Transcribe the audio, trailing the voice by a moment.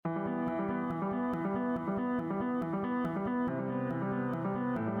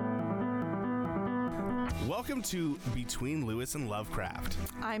Welcome to Between Lewis and Lovecraft.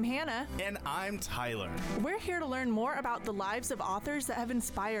 I'm Hannah. And I'm Tyler. We're here to learn more about the lives of authors that have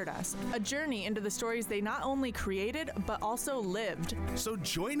inspired us, a journey into the stories they not only created, but also lived. So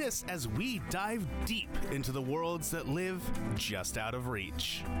join us as we dive deep into the worlds that live just out of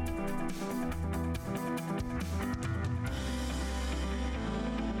reach.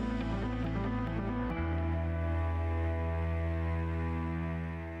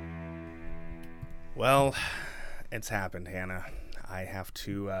 Well, it's happened, Hannah. I have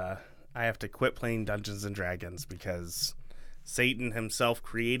to quit playing Dungeons and Dragons because Satan himself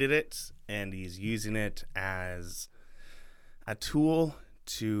created it, and he's using it as a tool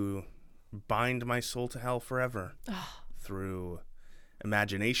to bind my soul to hell forever through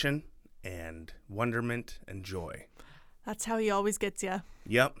imagination and wonderment and joy. That's how he always gets you.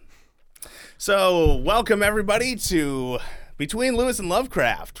 Yep. So, welcome everybody to Between Lewis and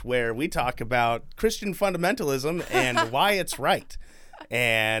Lovecraft, where we talk about Christian fundamentalism and why it's right,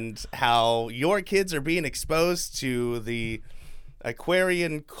 and how your kids are being exposed to the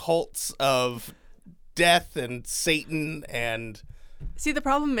Aquarian cults of death and Satan and... See, the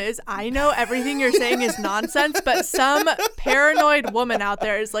problem is, I know everything you're saying is nonsense, but some paranoid woman out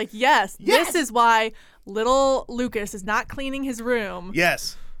there is like, yes, this is why little Lucas is not cleaning his room.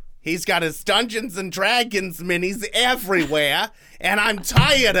 Yes. He's got his Dungeons and Dragons minis everywhere, and I'm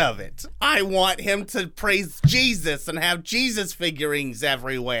tired of it. I want him to praise Jesus and have Jesus figurines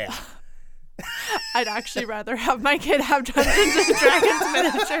everywhere. I'd actually rather have my kid have Dungeons and Dragons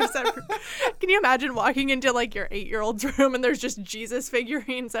miniatures everywhere. Can you imagine walking into like your 8-year-old's room and there's just Jesus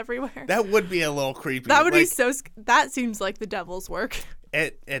figurines everywhere? That would be a little creepy. That would be so... That seems like the devil's work.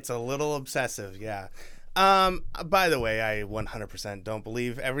 It's a little obsessive, yeah. By the way, I 100% don't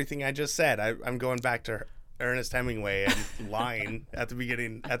believe everything I just said. I'm going back to Ernest Hemingway and lying at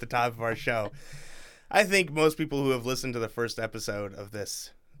the top of our show. I think most people who have listened to the first episode of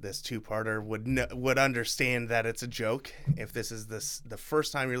this two-parter would understand that it's a joke. If this is the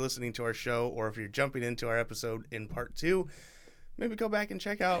first time you're listening to our show, or if you're jumping into our episode in part 2, maybe go back and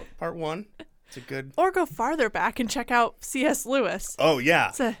check out part 1. It's a good... Or go farther back and check out C.S. Lewis. Oh,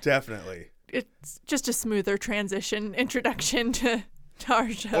 yeah, definitely. It's just a smoother introduction to our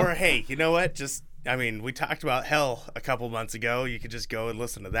show. Or, hey, you know what? We talked about hell a couple months ago. You could just go and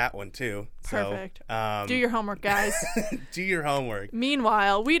listen to that one, too. Perfect. So, do your homework, guys. Do your homework.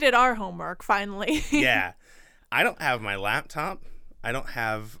 Meanwhile, we did our homework, finally. Yeah. I don't have my laptop. I don't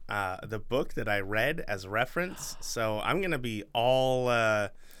have the book that I read as reference. So I'm going to be all...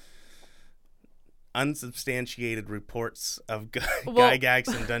 unsubstantiated reports of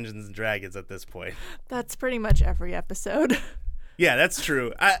Gygax and Dungeons and Dragons at this point. That's pretty much every episode. Yeah, that's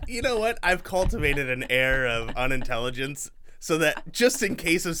true. You know what? I've cultivated an air of unintelligence so that just in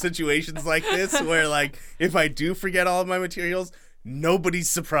case of situations like this where, like, if I do forget all of my materials, nobody's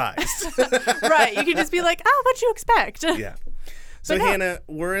surprised. Right. You can just be like, oh, what'd you expect? Yeah. So, Hannah,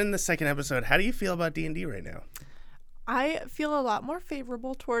 we're in the second episode. How do you feel about D&D right now? I feel a lot more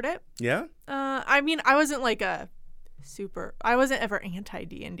favorable toward it. Yeah? I wasn't like I wasn't ever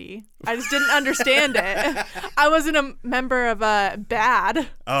anti-D&D. I just didn't understand it. I wasn't a member of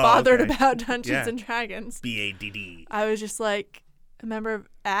bothered about Dungeons and Dragons. BADD. I was just like a member of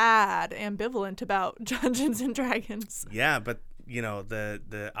ambivalent about Dungeons and Dragons. Yeah, but you know,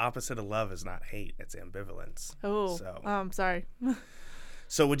 the opposite of love is not hate, it's ambivalence. Oh, I'm sorry.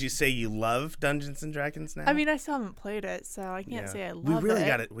 So would you say you love Dungeons and Dragons now? I still haven't played it, so I can't say I love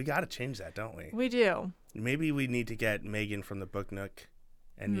it. We got to change that, don't we? We do. Maybe we need to get Megan from the Book Nook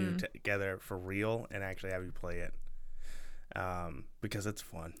and you together for real and actually have you play it. Because it's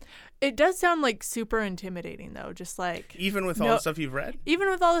fun. It does sound like super intimidating though, just like... Even with all the stuff you've read? Even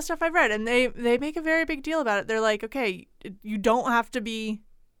with all the stuff I've read. And they make a very big deal about it. They're like, okay, you don't have to be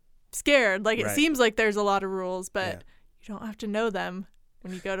scared. Like, it seems like there's a lot of rules, but you don't have to know them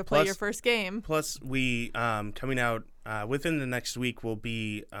when you go to play your first game. Plus, we, coming out within the next week, will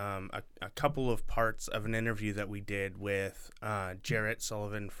be a couple of parts of an interview that we did with Jarrett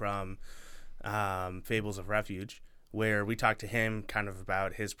Sullivan from Fables of Refuge, where we talked to him kind of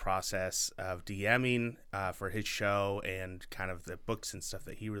about his process of DMing for his show and kind of the books and stuff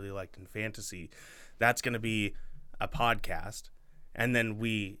that he really liked in fantasy. That's going to be a podcast. And then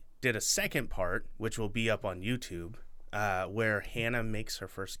we did a second part, which will be up on YouTube, where Hannah makes her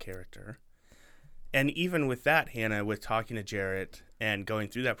first character. And even with that, Hannah, with talking to Jarrett and going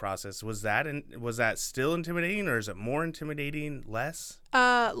through that process, was that still intimidating, or is it more intimidating? Less?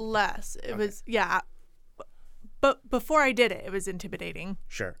 Less. It was, yeah. But before I did it, it was intimidating.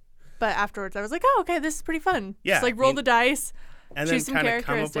 Sure. But afterwards, I was like, oh, okay, this is pretty fun. Yeah. Just like roll the dice, and then kind of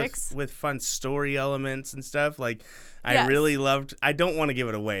come up with fun story elements and stuff. Like, I really loved. I don't want to give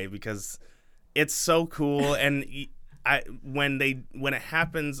it away because it's so cool, and when it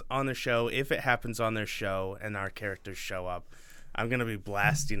happens on the show, if it happens on their show, and our characters show up, I'm gonna be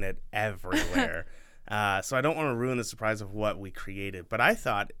blasting it everywhere. So I don't want to ruin the surprise of what we created, but I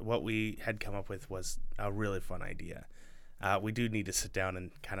thought what we had come up with was a really fun idea. We do need to sit down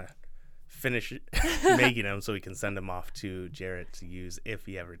and kind of finish making them so we can send them off to Jarrett to use if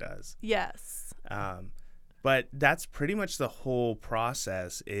he ever does. Yes. But that's pretty much the whole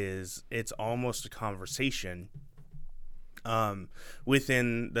process. It's almost a conversation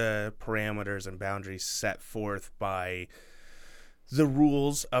within the parameters and boundaries set forth by the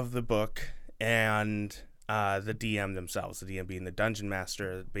rules of the book and the DM themselves, the DM being the dungeon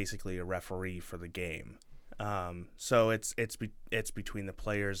master, basically a referee for the game. So it's between the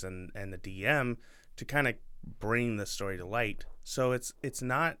players and the DM to kind of bring the story to light. So it's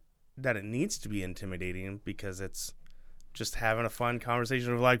not that it needs to be intimidating, because it's just having a fun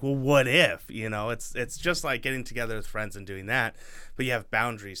conversation of like, well, what if, it's just like getting together with friends and doing that, but you have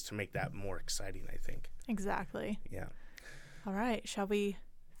boundaries to make that more exciting, I think. Exactly. Yeah. All right. Shall we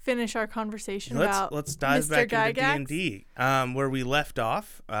finish our conversation let's dive Mr. back Gygax? into D&D, where we left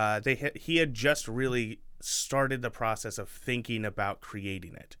off. He had just really started the process of thinking about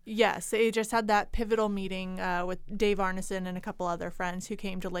creating it. Yes, they just had that pivotal meeting with Dave Arneson and a couple other friends who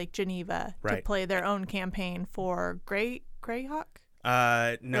came to Lake Geneva to play their own campaign for Greyhawk?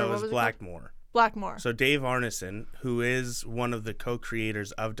 No, it was Blackmoor. Blackmoor. So Dave Arneson, who is one of the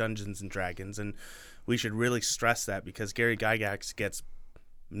co-creators of Dungeons & Dragons, and we should really stress that because Gary Gygax gets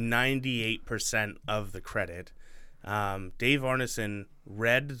 98% of the credit. Dave Arneson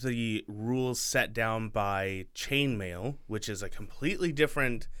read the rules set down by Chainmail, which is a completely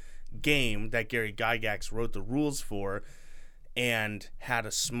different game that Gary Gygax wrote the rules for, and had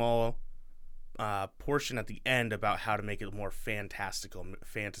a small portion at the end about how to make it more fantastical,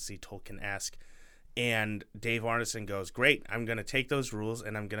 fantasy Tolkien-esque. And Dave Arneson goes, great, I'm going to take those rules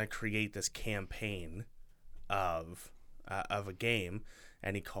and I'm going to create this campaign of a game.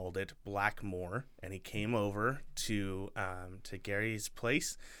 And he called it Blackmoor, and he came over to Gary's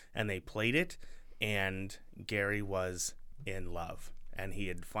place, and they played it, and Gary was in love, and he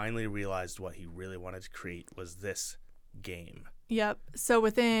had finally realized what he really wanted to create was this game. Yep. So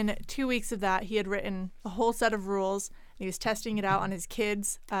within 2 weeks of that, he had written a whole set of rules, and he was testing it out on his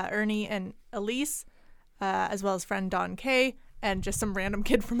kids, Ernie and Elise, as well as friend Don Kay, and just some random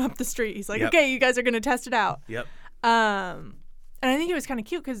kid from up the street. He's like, okay, you guys are going to test it out. Yep. And I think it was kind of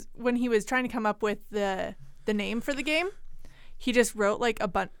cute because when he was trying to come up with the name for the game, he just wrote like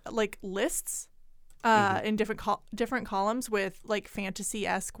lists in different columns with like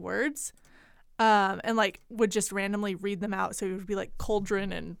fantasy-esque words, and like would just randomly read them out. So it would be like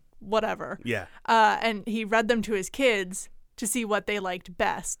cauldron and whatever. Yeah. And he read them to his kids to see what they liked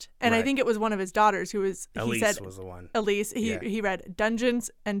best. And I think it was one of his daughters who was Elise was the one. Elise. He read Dungeons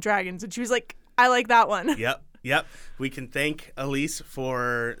and Dragons, and she was like, I like that one. Yep. We can thank Elise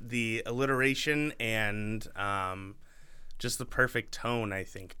for the alliteration and just the perfect tone, I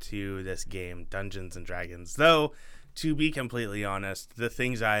think, to this game, Dungeons and Dragons. Though, to be completely honest, the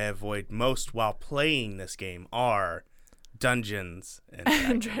things I avoid most while playing this game are Dungeons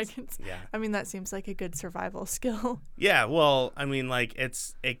and Dragons. Yeah. I mean, that seems like a good survival skill. Yeah, well, I mean, like,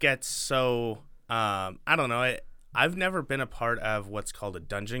 it gets so, I don't know, I've never been a part of what's called a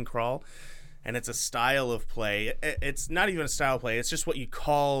dungeon crawl. And it's a style of play. It's not even a style of play. It's just what you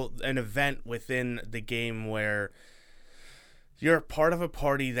call an event within the game where you're part of a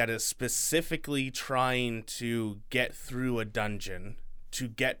party that is specifically trying to get through a dungeon to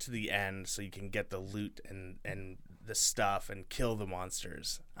get to the end so you can get the loot and the stuff and kill the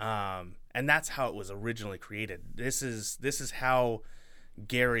monsters. And that's how it was originally created. This is how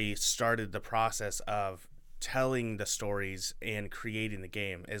Gary started the process of telling the stories and creating the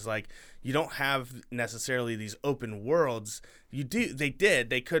game. Is like, you don't have necessarily these open worlds.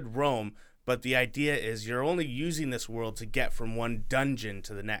 They could roam, but the idea is you're only using this world to get from one dungeon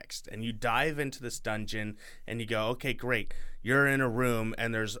to the next, and you dive into this dungeon and you go, okay, great, you're in a room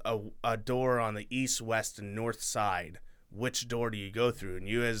and there's a door on the east, west, and north side. Which door do you go through? And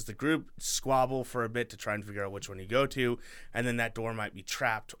you as the group squabble for a bit to try and figure out which one you go to, and then that door might be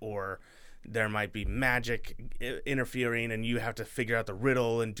trapped, or there might be magic interfering, and you have to figure out the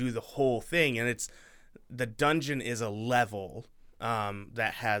riddle and do the whole thing. And the dungeon is a level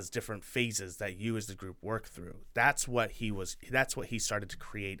that has different phases that you as the group work through. That's what he started to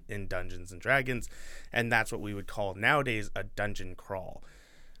create in Dungeons and Dragons, and that's what we would call nowadays a dungeon crawl.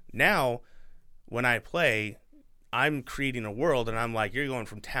 Now, when I play, I'm creating a world, and I'm like, you're going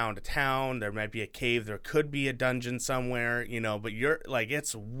from town to town. There might be a cave. There could be a dungeon somewhere, but you're like,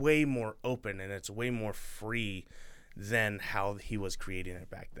 it's way more open and it's way more free than how he was creating it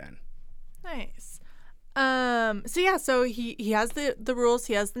back then. Nice. So he has the rules.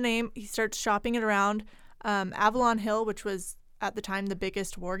 He has the name. He starts shopping it around. Avalon Hill, which was at the time the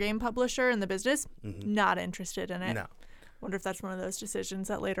biggest war game publisher in the business, not interested in it. No. Wonder if that's one of those decisions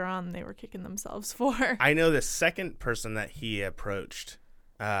that later on they were kicking themselves for. I know the second person that he approached,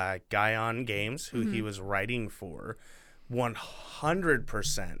 Guion Games, who he was writing for,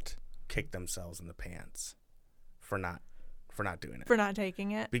 100% kicked themselves in the pants for not doing it. For not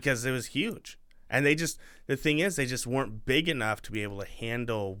taking it. Because it was huge. And the thing is, they just weren't big enough to be able to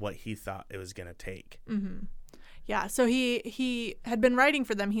handle what he thought it was going to take. Mm-hmm. Yeah, so he had been writing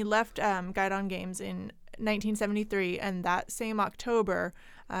for them. He left Guion Games in 1973, and that same October,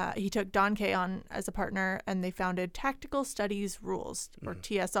 he took Don Kay on as a partner, and they founded Tactical Studies Rules, or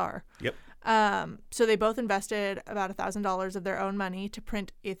TSR. Yep. So they both invested about $1,000 of their own money to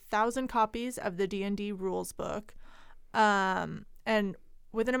print 1,000 copies of the D&D rules book. And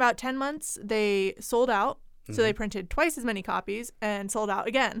within about 10 months, they sold out. So they printed twice as many copies and sold out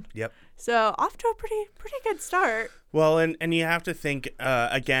again. Yep. So off to a pretty good start. Well, and you have to think,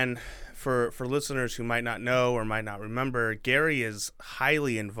 again, for listeners who might not know or might not remember, Gary is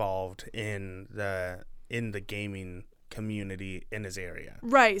highly involved in the gaming community in his area.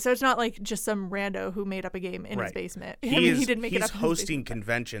 Right. So it's not like just some rando who made up a game in his basement. He didn't make it up. He's hosting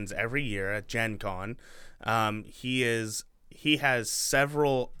conventions every year at Gen Con. He has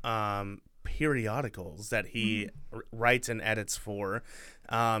several periodicals that he writes and edits for.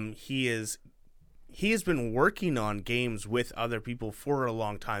 He has been working on games with other people for a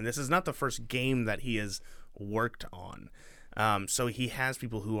long time. This is not the first game that he has worked on. So he has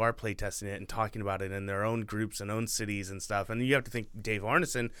people who are playtesting it and talking about it in their own groups and own cities and stuff. And you have to think Dave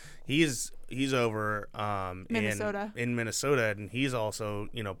Arneson, he's over Minnesota. in Minnesota, and he's also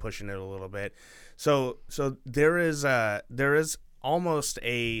pushing it a little bit. So there is almost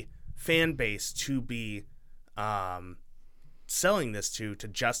a fan base to be selling this to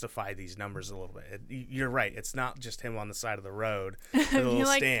justify these numbers a little bit. You're right. It's not just him on the side of the road. You're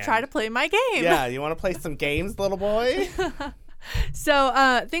like, try to play my game. Yeah, you want to play some games, little boy?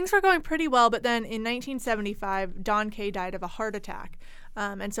 So things were going pretty well, but then in 1975, Don Kay died of a heart attack.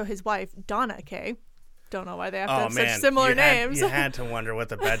 And so his wife, Donna Kay, don't know why they have to have such similar names. You had to wonder what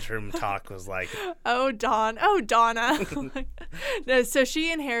the bedroom talk was like. Oh, Donna. So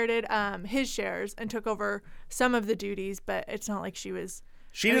she inherited his shares and took over some of the duties, but it's not like she was...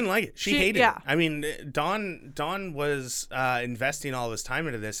 She didn't like it. She hated it. I mean, Don was investing all of his time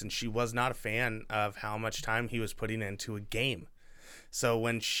into this, and she was not a fan of how much time he was putting into a game. So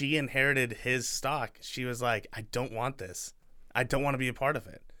when she inherited his stock, she was like, I don't want this. I don't want to be a part of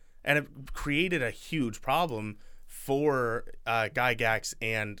it. And it created a huge problem for Gygax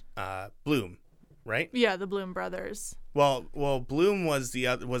and Bloom, right? Yeah, the Bloom brothers. Well, Bloom was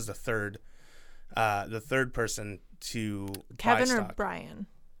the third person to Kevin buy or stock. Brian?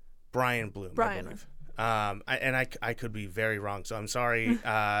 Brian Bloom. Brian. I believe. I could be very wrong, so I'm sorry.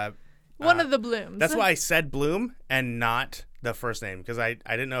 One of the Blooms. That's why I said Bloom and not the first name, because I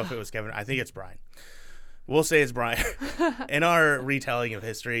didn't know if it was Kevin. I think it's Brian. We'll say it's Brian. In our retelling of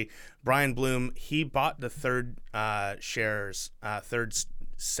history, Brian Bloom, he bought the third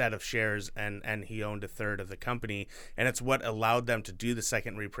set of shares, and he owned a third of the company, and it's what allowed them to do the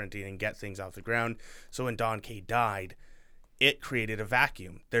second reprinting and get things off the ground. So when Don Kay died, it created a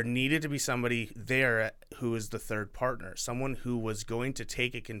vacuum. There needed to be somebody there who was the third partner, someone who was going to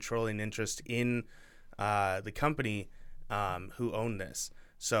take a controlling interest in the company who owned this.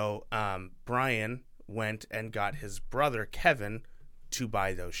 So Brian went and got his brother Kevin to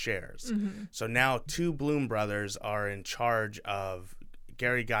buy those shares. Mm-hmm. So now two Bloom brothers are in charge of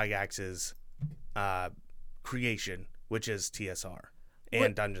Gary Gygax's creation, which is TSR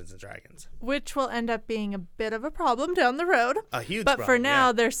and Dungeons and Dragons, which will end up being a bit of a problem down the road. A huge but problem, for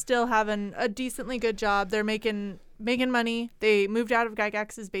now, they're still having a decently good job. They're making money. They moved out of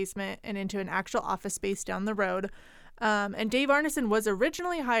Gygax's basement and into an actual office space down the road. And Dave Arneson was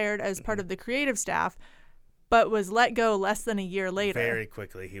originally hired as part of the creative staff, but was let go less than a year later. Very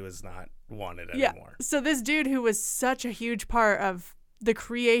quickly, he was not wanted anymore. So this dude who was such a huge part of the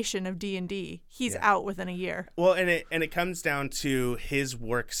creation of D&D, he's out within a year. Well, and it comes down to his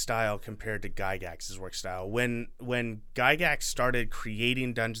work style compared to Gygax's work style. When Gygax started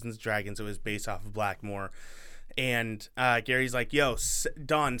creating Dungeons and Dragons, it was based off of Blackmore. And Gary's like, yo,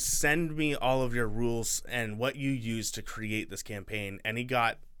 Don, send me all of your rules and what you used to create this campaign. And he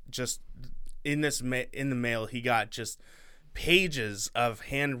got just in the mail, he got just pages of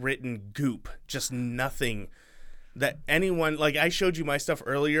handwritten goop, just nothing that anyone, like, I showed you my stuff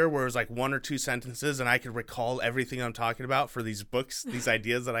earlier where it was like 1 or 2 sentences and I could recall everything I'm talking about for these books, these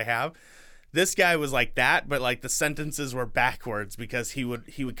ideas that I have. This guy was like that, but like the sentences were backwards because he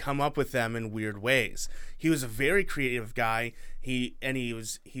would come up with them in weird ways. He was a very creative guy. He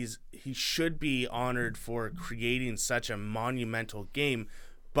should be honored for creating such a monumental game,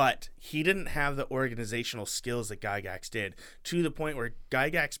 but he didn't have the organizational skills that Gygax did, to the point where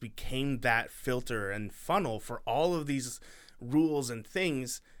Gygax became that filter and funnel for all of these rules and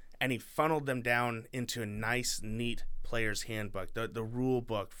things, and he funneled them down into a nice, neat player's handbook, the rule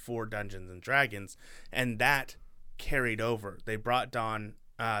book for Dungeons and Dragons, and that carried over. They brought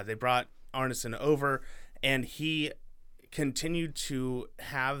Arneson over, and he continued to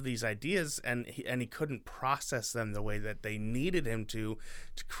have these ideas, and he couldn't process them the way that they needed him to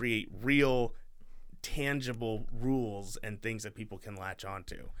create real, tangible rules and things that people can latch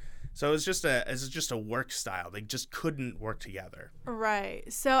onto. So it was just a work style. They just couldn't work together.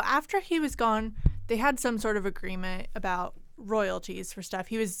 Right. So after he was gone, they had some sort of agreement about royalties for stuff.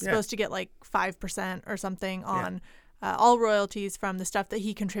 He was supposed to get like 5% or something on all royalties from the stuff that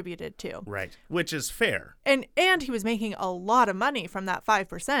he contributed to. Right. Which is fair. And he was making a lot of money from that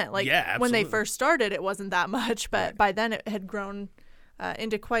 5%. Like when they first started, it wasn't that much, but by then it had grown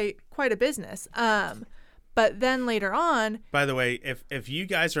into quite a business. But then later on... By the way, if you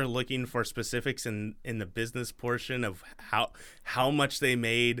guys are looking for specifics in the business portion of how much they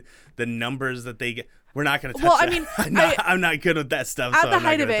made, the numbers that they get, we're not going to touch that. I mean, I'm not good with that stuff. At the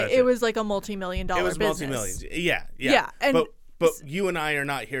height of it was like a multi-million-dollar business. It was multi-millions. Yeah. And but you and I are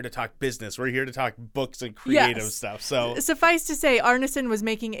not here to talk business. We're here to talk books and creative stuff. So suffice to say, Arneson was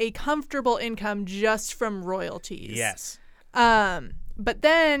making a comfortable income just from royalties. Yes. But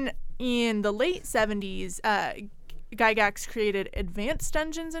then... in the late 70s, Gygax created Advanced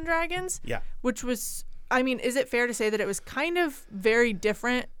Dungeons and Dragons. Yeah. Which was, I mean, is it fair to say that it was kind of very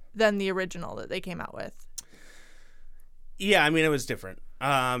different than the original that they came out with? Yeah, I mean, it was different.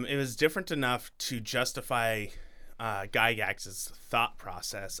 It was different enough to justify Gygax's thought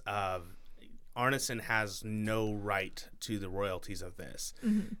process of Arneson has no right to the royalties of this.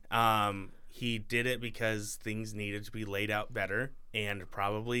 Mm-hmm. He did it because things needed to be laid out better, and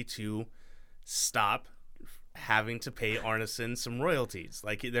probably to stop having to pay Arneson some royalties.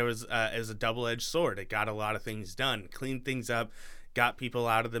 Like, it was a double-edged sword. It got a lot of things done, cleaned things up, got people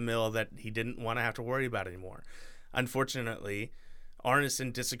out of the mill that he didn't want to have to worry about anymore. Unfortunately,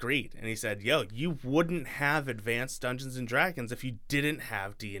 Arneson disagreed, and he said, you wouldn't have Advanced Dungeons and Dragons if you didn't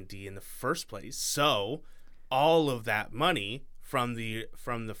have D&D in the first place. So all of that money from the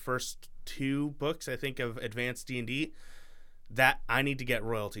first 2 books, I think, of Advanced D&D, that I need to get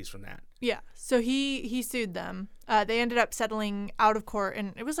royalties from that. Yeah. So he sued them. They ended up settling out of court,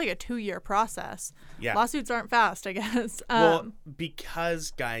 and it was like a 2-year process. Yeah. Lawsuits aren't fast, I guess. Well,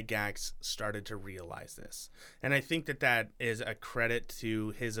 because Gygax started to realize this. And I think that is a credit to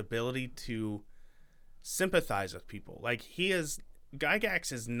his ability to sympathize with people. Like,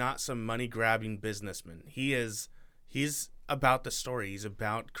 Gygax is not some money-grabbing businessman. He's about the story. He's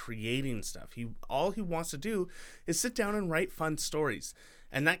about creating stuff. All he wants to do is sit down and write fun stories,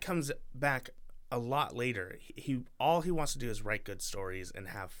 and that comes back a lot later. All he wants to do is write good stories and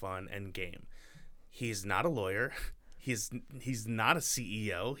have fun and game. He's not a lawyer. He's not a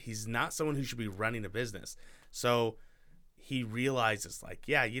CEO. He's not someone who should be running a business. So he realizes, like,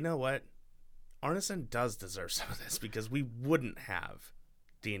 yeah, you know what? Arneson does deserve some of this, because we wouldn't have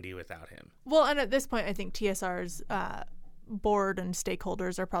D&D without him. Well, and at this point, I think TSR's board and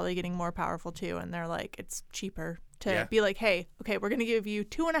stakeholders are probably getting more powerful too, and they're like, it's cheaper to be like, hey, okay, we're going to give you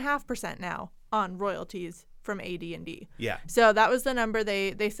 2.5% now on royalties from AD&D. Yeah. So that was the number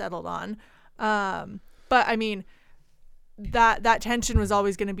they settled on. But I mean, that tension was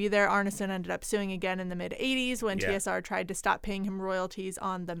always going to be there. Arneson ended up suing again in the mid 80s when TSR tried to stop paying him royalties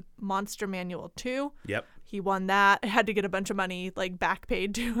on the Monster Manual 2. Yep. He won that. Had to get a bunch of money like back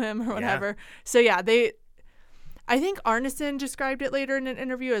paid to him or whatever. Yeah. So I think Arneson described it later in an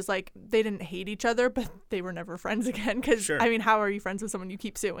interview as like they didn't hate each other, but they were never friends again. Because I mean, how are you friends with someone you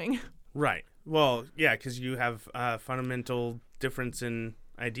keep suing? Right. Well, yeah, because you have a fundamental difference in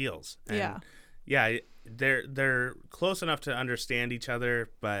ideals. And yeah, they're close enough to understand each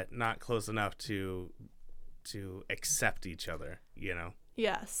other, but not close enough to accept each other, you know?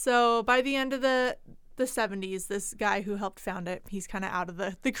 Yeah. So by the end of the 70s, this guy who helped found it, he's kind of out of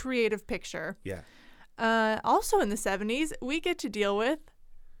the creative picture. Yeah. Also in the 70s, we get to deal with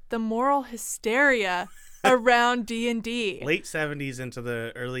the moral hysteria around D&D. Late 70s into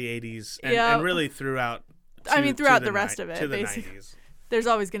the early 80s, and really throughout. Throughout the rest of it, to the basically. 90s. There's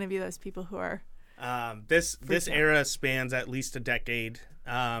always going to be those people who are. This era spans at least a decade,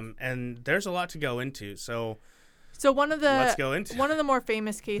 and there's a lot to go into. So let's go into one of the more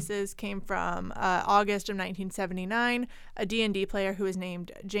famous cases came from August of 1979. A D&D player who was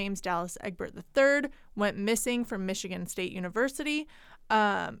named James Dallas Egbert III went missing from Michigan State University,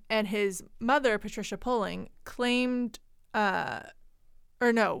 and his mother, Patricia Pulling, claimed.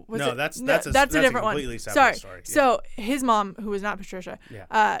 That's a different one. Completely separate story. Yeah. So his mom, who was not Patricia,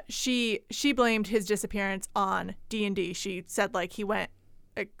 she blamed his disappearance on D&D. She said he went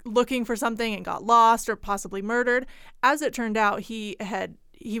looking for something and got lost or possibly murdered. As it turned out, he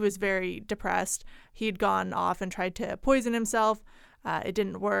was very depressed. He had gone off and tried to poison himself. It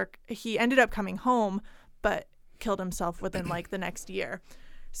didn't work. He ended up coming home, but killed himself within the next year.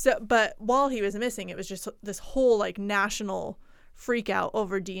 So, but while he was missing, it was just this whole national freak out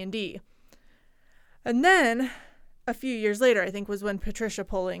over D&D. And then a few years later, I think, was when Patricia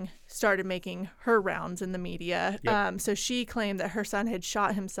Pulling started making her rounds in the media. Yep. So she claimed that her son had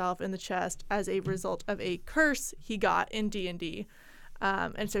shot himself in the chest as a result of a curse he got in D&D.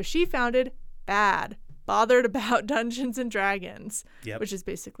 And so she founded BAD, Bothered About Dungeons and Dragons, which is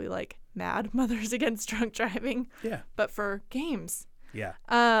basically Mad Mothers Against Drunk Driving, but for games. Yeah.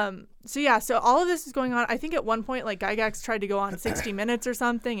 So all of this is going on. I think at one point, Gygax tried to go on 60 Minutes or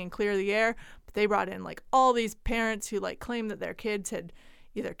something and clear the air, but they brought in all these parents who claimed that their kids had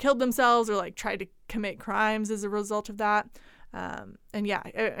either killed themselves or tried to commit crimes as a result of that. I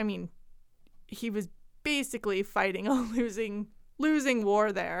mean, he was basically fighting a losing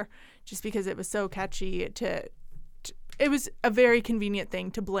war there, just because it was so catchy. It was a very convenient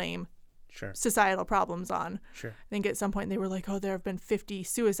thing to blame. Sure. Societal problems on. Sure. I think at some point they were like, there have been 50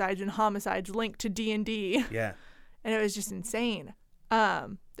 suicides and homicides linked to D&D. Yeah. And it was just insane.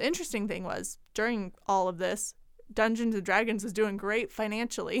 The interesting thing was, during all of this, Dungeons & Dragons was doing great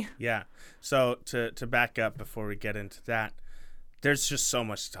financially. Yeah. So to back up before we get into that, there's just so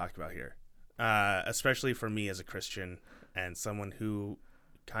much to talk about here, especially for me as a Christian and someone who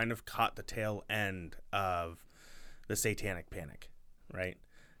kind of caught the tail end of the Satanic Panic, right?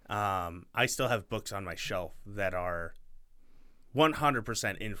 I still have books on my shelf that are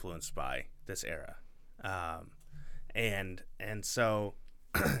 100% influenced by this era. And so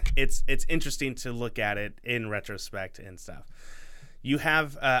it's interesting to look at it in retrospect and stuff. You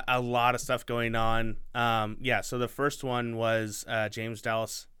have a lot of stuff going on. So the first one was James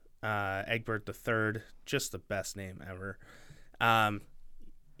Dallas Egbert III, just the best name ever.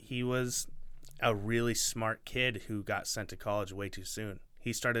 He was a really smart kid who got sent to college way too soon.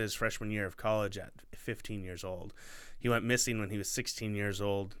 He started his freshman year of college at 15 years old. He went missing when he was 16 years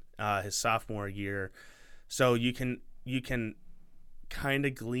old, his sophomore year. So you can kind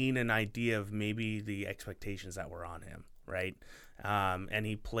of glean an idea of maybe the expectations that were on him, right? And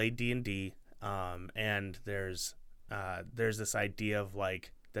he played D&D, and there's this idea of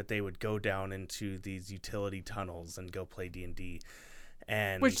that they would go down into these utility tunnels and go play D&D.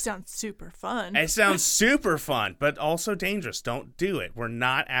 Which sounds super fun. It sounds super fun, but also dangerous. Don't do it. We're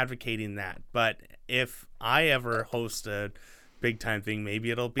not advocating that. But if I ever host a big time thing, maybe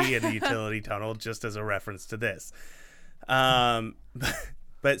it'll be in a utility tunnel, just as a reference to this.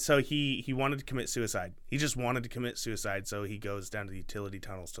 But so he wanted to commit suicide. He just wanted to commit suicide, so he goes down to the utility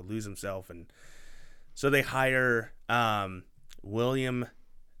tunnels to lose himself. And so they hire William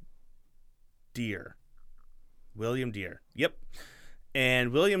Dear. Yep.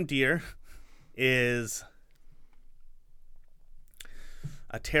 And William Dear is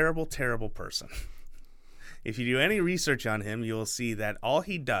a terrible, terrible person. If you do any research on him, you will see that all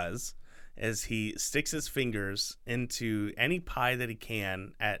he does is he sticks his fingers into any pie that he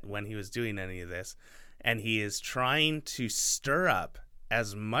can when he was doing any of this, and he is trying to stir up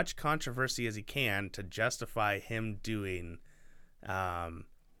as much controversy as he can to justify him doing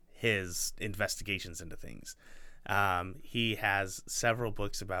his investigations into things. He has several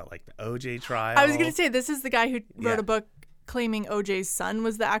books about the OJ trial. I was going to say, this is the guy who wrote a book claiming OJ's son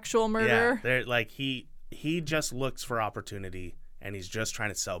was the actual murderer. Yeah, he just looks for opportunity, and he's just trying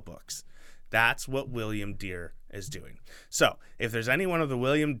to sell books. That's what William Dear is doing. So if there's anyone of the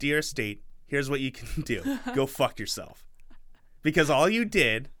William Dear estate, here's what you can do. Go fuck yourself. Because all you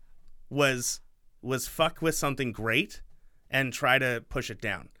did was fuck with something great and try to push it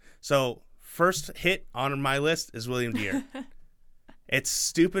down. So first hit on my list is William Dear. It's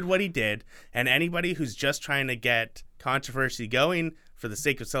stupid what he did, and anybody who's just trying to get controversy going for the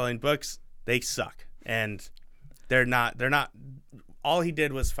sake of selling books, they suck. And they're not all he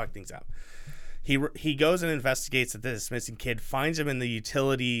did was fuck things up. he goes and investigates that this missing kid, finds him in the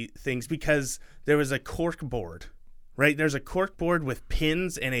utility things because there was a cork board, right? There's a cork board with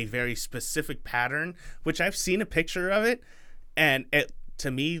pins in a very specific pattern, which I've seen a picture of it, and it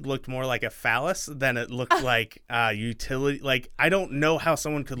to me looked more like a phallus than it looked like utility. Like, I don't know how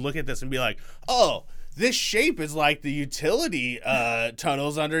someone could look at this and be like, oh, this shape is like the utility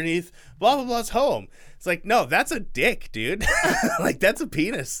tunnels underneath blah blah blah's home. It's like, no, that's a dick, dude. Like, that's a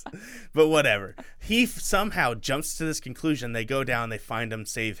penis. But whatever. He somehow jumps to this conclusion. They go down, they find him,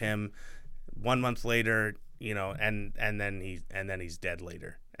 save him. 1 month later, you know, and then he's dead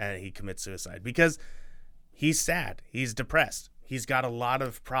later, and he commits suicide because he's sad, he's depressed, he's got a lot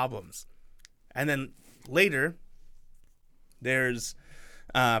of problems. And then later, there's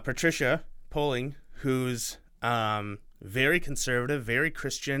Patricia Poling, who's very conservative, very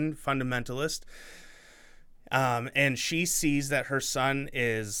Christian fundamentalist. And she sees that her son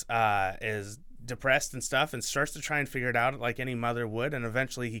is depressed and stuff, and starts to try and figure it out like any mother would. And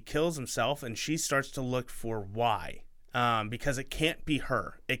eventually he kills himself, and she starts to look for why, because it can't be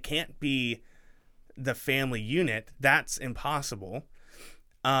her. It can't be the family unit. That's impossible.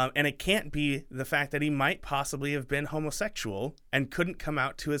 And it can't be the fact that he might possibly have been homosexual and couldn't come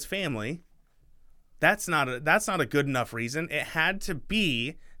out to his family. That's not a good enough reason. It had to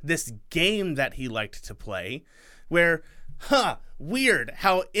be this game that he liked to play where, weird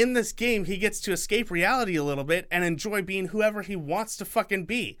how in this game he gets to escape reality a little bit and enjoy being whoever he wants to fucking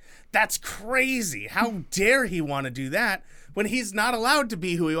be. That's crazy. How dare he want to do that when he's not allowed to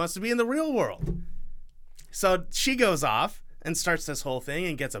be who he wants to be in the real world? So she goes off and starts this whole thing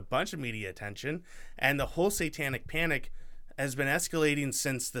and gets a bunch of media attention, and the whole satanic panic has been escalating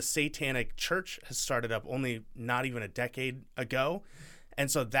since the Satanic Church has started up only not even a decade ago. And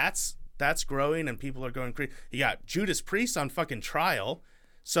so that's growing, and people are going crazy. You got Judas Priest on fucking trial.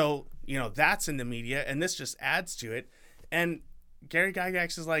 So, you know, that's in the media, and this just adds to it. And Gary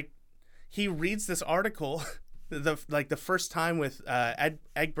Gygax is like, he reads this article the first time with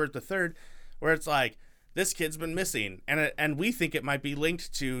Egbert III, where it's like, this kid's been missing, and we think it might be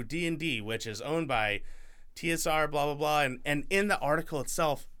linked to D&D, which is owned by TSR, blah, blah, blah. And in the article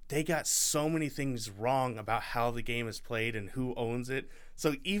itself, they got so many things wrong about how the game is played and who owns it.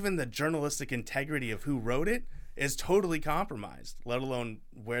 So even the journalistic integrity of who wrote it is totally compromised, let alone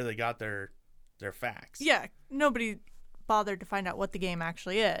where they got their facts. Yeah, nobody bothered to find out what the game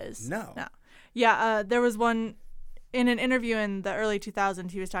actually is. No. Yeah, there was one in an interview in the early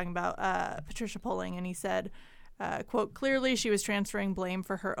 2000s. He was talking about Patricia Poling, and he said, quote, clearly she was transferring blame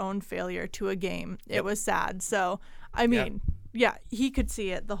for her own failure to a game. Yep. It was sad. So, I mean, yeah, he could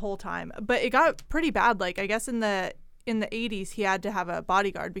see it the whole time. But it got pretty bad. Like, I guess in the 80s, he had to have a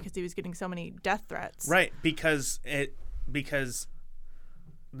bodyguard because he was getting so many death threats. Right, because the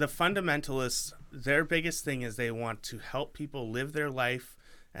fundamentalists, their biggest thing is they want to help people live their life,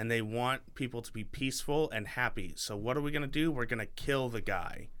 and they want people to be peaceful and happy. So what are we going to do? We're going to kill the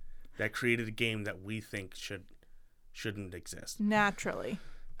guy that created a game that we think shouldn't exist. Naturally.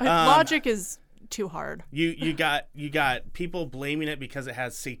 Logic is too hard. You got people blaming it because it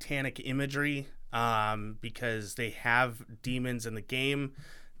has satanic imagery, because they have demons in the game.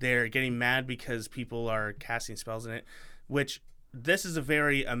 They're getting mad because people are casting spells in it, which this is a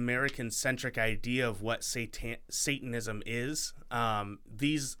very American-centric idea of what Satanism is.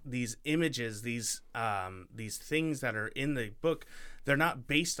 These images, these things that are in the book, they're not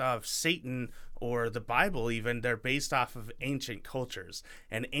based off Satan or the Bible even. They're based off of ancient cultures.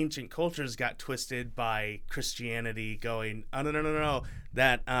 And ancient cultures got twisted by Christianity going, oh, no.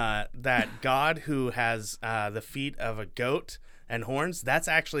 That God who has the feet of a goat and horns, that's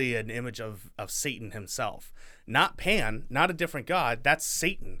actually an image of Satan himself. Not Pan, not a different god, that's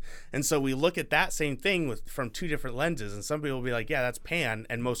Satan. And so we look at that same thing from two different lenses, and some people will be like, yeah, that's Pan,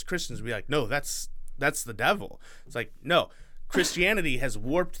 and most Christians will be like, no, that's the devil. It's like, no, Christianity has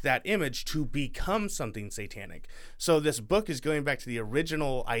warped that image to become something satanic. So this book is going back to the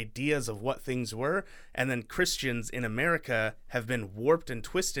original ideas of what things were, and then Christians in America have been warped and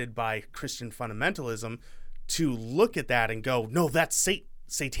twisted by Christian fundamentalism to look at that and go, no, that's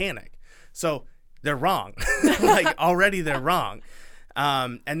satanic. So they're wrong. Like, already they're wrong.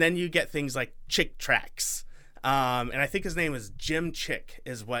 And then you get things like Chick Tracks. And I think his name is Jim Chick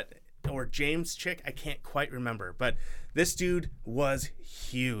or James Chick. I can't quite remember. But this dude was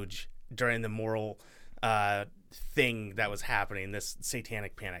huge during the moral thing that was happening, this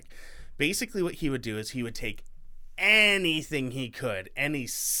satanic panic. Basically what he would do is he would take anything he could, any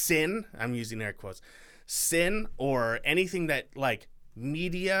sin, I'm using air quotes, sin or anything that, like,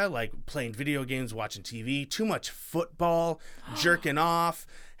 media, like playing video games, watching TV, too much football, jerking off,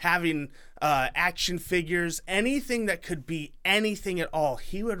 having action figures, anything that could be anything at all.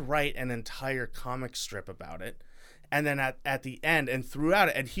 He would write an entire comic strip about it. And then at the end and throughout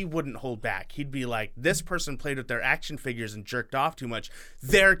it, and he wouldn't hold back. He'd be like, this person played with their action figures and jerked off too much.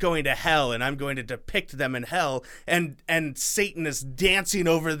 They're going to hell, and I'm going to depict them in hell. And Satan is dancing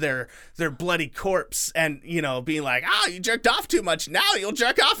over their bloody corpse and, you know, being like, you jerked off too much. Now you'll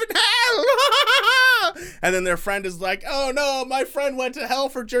jerk off in hell. And then their friend is like, oh, no, my friend went to hell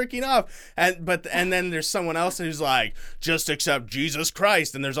for jerking off. And then there's someone else who's like, just accept Jesus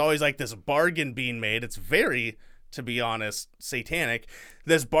Christ. And there's always like this bargain being made. It's very, to be honest, satanic,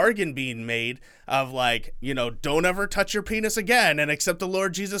 this bargain being made of like, you know, don't ever touch your penis again and accept the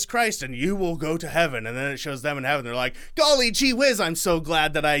Lord Jesus Christ and you will go to heaven. And then it shows them in heaven. They're like, golly gee whiz, I'm so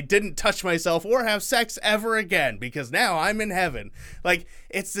glad that I didn't touch myself or have sex ever again because now I'm in heaven. Like,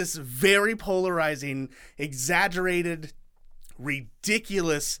 it's this very polarizing, exaggerated,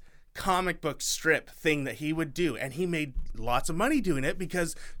 ridiculous comic book strip thing that he would do, and he made lots of money doing it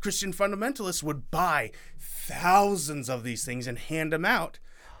because Christian fundamentalists would buy thousands of these things and hand them out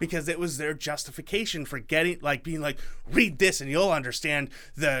because it was their justification for getting, like, being like, read this and you'll understand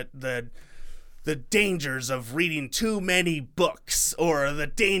the dangers of reading too many books, or the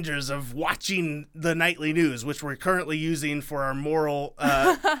dangers of watching the nightly news, which we're currently using for our moral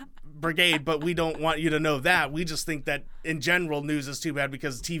brigade, but we don't want you to know that. We just think that in general news is too bad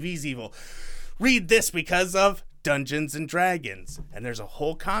because TV's evil. Read this because of Dungeons and Dragons. And there's a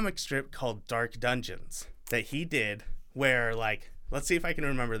whole comic strip called Dark Dungeons that he did where, like, let's see if I can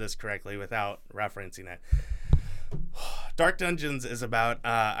remember this correctly without referencing it. Dark Dungeons is about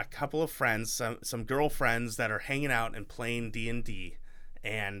a couple of friends, some girlfriends that are hanging out and playing D&D,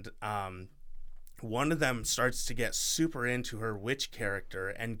 and one of them starts to get super into her witch character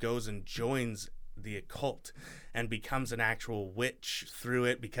and goes and joins the occult and becomes an actual witch through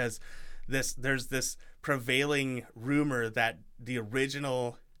it because there's this prevailing rumor that the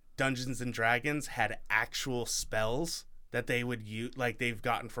original Dungeons and Dragons had actual spells that they would use, like they've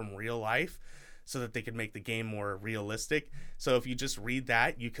gotten from real life, so that they could make the game more realistic. So if you just read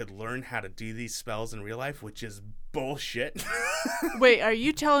that, you could learn how to do these spells in real life, which is bullshit. Wait, are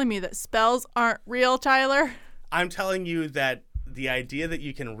you telling me that spells aren't real, Tyler? I'm telling you that the idea that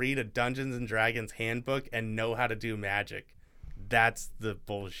you can read a Dungeons and Dragons handbook and know how to do magic, that's the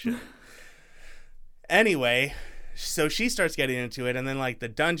bullshit. Anyway, so she starts getting into it, and then like the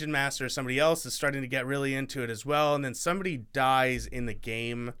dungeon master or somebody else is starting to get really into it as well, and then somebody dies in the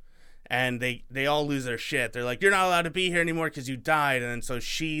game. And they all lose their shit. They're like, you're not allowed to be here anymore because you died. And then so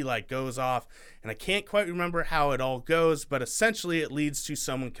she like goes off. And I can't quite remember how it all goes. But essentially it leads to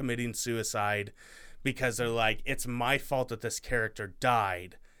someone committing suicide. Because they're like, it's my fault that this character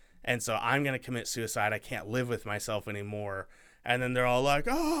died. And so I'm going to commit suicide. I can't live with myself anymore. And then they're all like,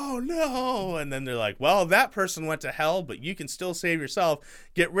 oh, no. And then they're like, well, that person went to hell, but you can still save yourself.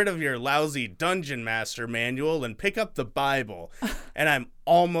 Get rid of your lousy Dungeon Master manual and pick up the Bible. And I'm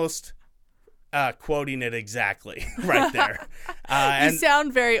almost quoting it exactly right there. You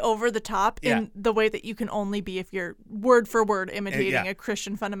sound very over the top in the way that you can only be if you're word for word imitating a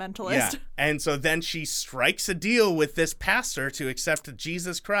Christian fundamentalist. Yeah. And so then she strikes a deal with this pastor to accept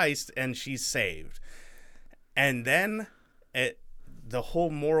Jesus Christ, and she's saved. And then the whole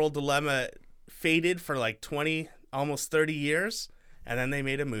moral dilemma faded for like 20, almost 30 years, and then they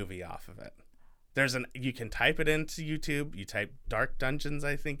made a movie off of it. You can type it into YouTube. You type Dark Dungeons,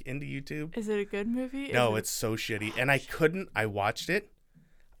 I think, into YouTube. Is it a good movie? No, it's so shitty. And I watched it.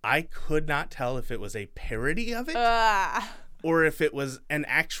 I could not tell if it was a parody of it or if it was an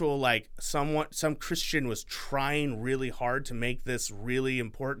actual, like, some Christian was trying really hard to make this really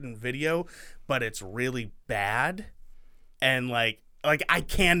important video, but it's really bad. And like I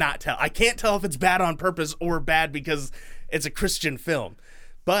cannot tell. I can't tell if it's bad on purpose or bad because it's a Christian film.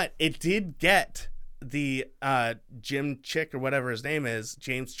 But it did get the Jim Chick or whatever his name is,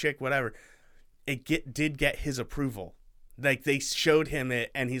 James Chick, whatever. Did get his approval. Like they showed him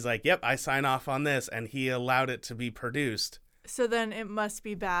it, and he's like, "Yep, I sign off on this," and he allowed it to be produced. So then it must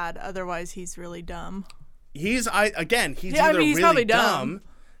be bad. Otherwise, he's really dumb. He's really dumb,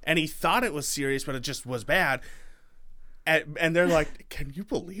 and he thought it was serious, but it just was bad. And they're like, "Can you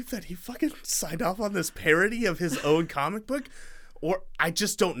believe that he fucking signed off on this parody of his own comic book?" Or I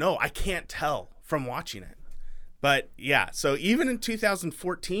just don't know. I can't tell from watching it. But yeah, so even in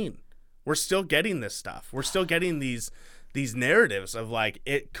 2014, we're still getting this stuff. We're still getting these narratives of like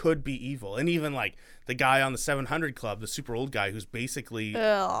it could be evil. And even like the guy on the 700 Club, the super old guy who's basically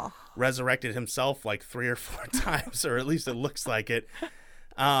resurrected himself like 3 or 4 times, or at least it looks like it.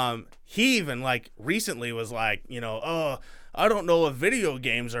 He even like recently was like, oh, I don't know if video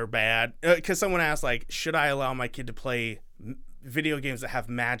games are bad, because someone asked like, should I allow my kid to play video games that have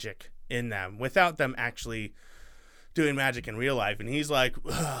magic in them without them actually doing magic in real life? And he's like,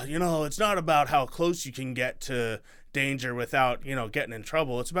 it's not about how close you can get to danger without, getting in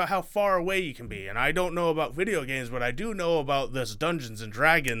trouble. It's about how far away you can be. And I don't know about video games, but I do know about this Dungeons and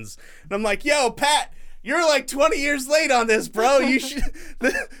Dragons. And I'm like, yo, Pat, you're like 20 years late on this, bro. You should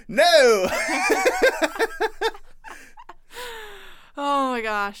no. Oh my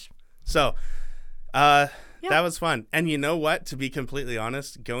gosh. So, that was fun. And you know what? To be completely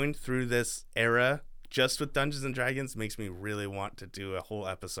honest, going through this era just with Dungeons and Dragons makes me really want to do a whole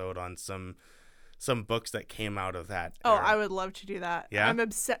episode on some books that came out of that era. I would love to do that. Yeah? I'm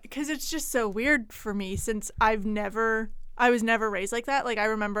obsessed because it's just so weird for me since I was never raised like that. Like, I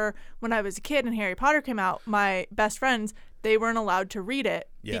remember when I was a kid and Harry Potter came out, my best friends, they weren't allowed to read it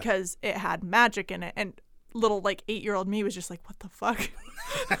because it had magic in it. And little, like, 8-year-old me was just like, what the fuck?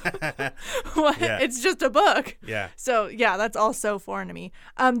 What? Yeah. It's just a book. Yeah. So, yeah, that's all so foreign to me.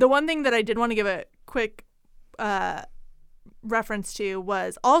 The one thing that I did want to give a quick reference to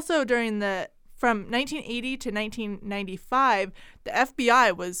was also from 1980 to 1995, the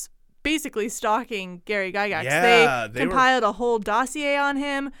FBI was basically stalking Gary Gygax. Yeah, they compiled a whole dossier on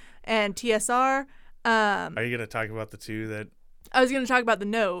him and TSR. Are you going to talk about the two that... I was going to talk about the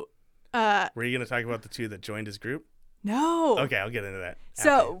note. Were you going to talk about the two that joined his group? No. Okay, I'll get into that.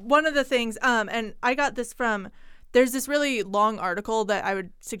 So one of the things, and I got this from... There's this really long article that I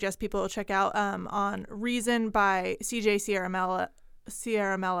would suggest people check out on Reason by CJ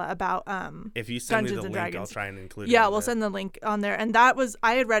Ciaramella about if you send Dungeons me the and link, Dragons. I'll try and include it. Yeah, we'll send the link on there. And that was,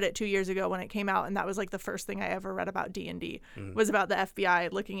 I had read it 2 years ago when it came out, and that was like the first thing I ever read about D&D was about the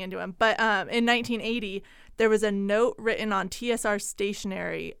FBI looking into him. But in 1980, there was a note written on TSR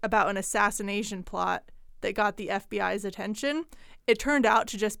stationery about an assassination plot that got the FBI's attention. It turned out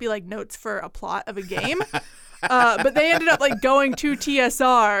to just be like notes for a plot of a game. But they ended up like going to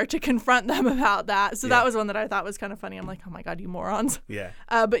TSR to confront them about that. So that was one that I thought was kind of funny. I'm like, oh my God, you morons. Yeah.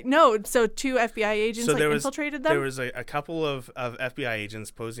 But no, so 2 FBI agents infiltrated them. There was a couple of FBI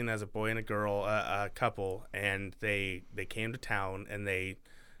agents posing as a boy and a girl, a couple, and they came to town and they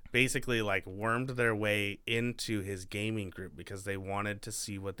basically like wormed their way into his gaming group because they wanted to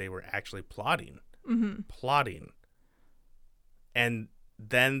see what they were actually plotting. And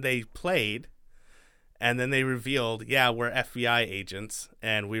then they played. And then they revealed, we're FBI agents,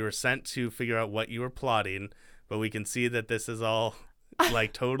 and we were sent to figure out what you were plotting, but we can see that this is all,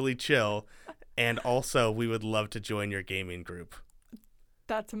 like, totally chill, and also we would love to join your gaming group.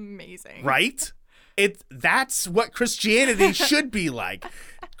 That's amazing. Right? That's what Christianity should be like.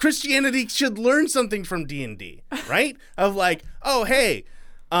 Christianity should learn something from D&D, right? Of like, oh, hey,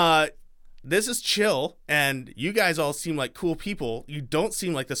 this is chill, and you guys all seem like cool people. You don't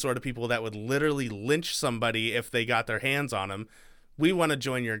seem like the sort of people that would literally lynch somebody if they got their hands on them. We want to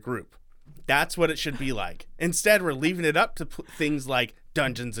join your group. That's what it should be like. Instead, we're leaving it up to things like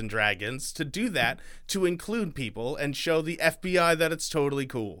Dungeons and Dragons to do that, to include people and show the FBI that it's totally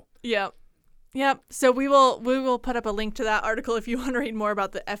cool. Yep. So we will put up a link to that article if you want to read more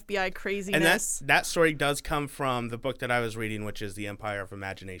about the FBI craziness. And that story does come from the book that I was reading, which is The Empire of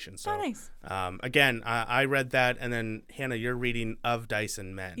Imagination. So, nice. Again, I read that, and then Hannah, you're reading Of Dice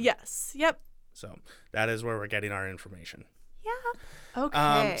and Men. Yes. Yep. So that is where we're getting our information. Yeah.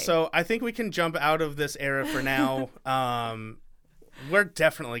 Okay. So I think we can jump out of this era for now. We're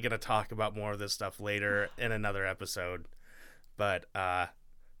definitely going to talk about more of this stuff later in another episode, but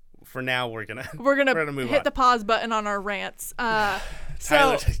for now we're gonna move hit on. The pause button on our rants. Tyler,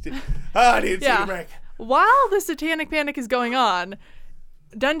 I need to take a break. While the Satanic Panic is going on,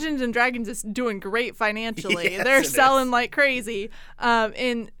 Dungeons and Dragons is doing great financially. Yes, they're selling like crazy.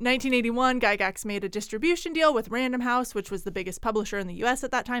 In 1981, Gygax made a distribution deal with Random House, which was the biggest publisher in the U.S.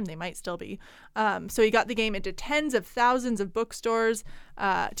 at that time. They might still be. So he got the game into tens of thousands of bookstores.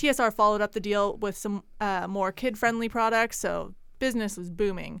 TSR followed up the deal with some more kid-friendly products, so business was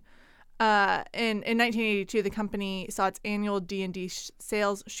booming. In 1982, the company saw its annual D&D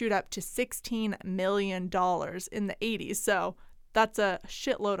sales shoot up to $16 million in the 80s. So that's a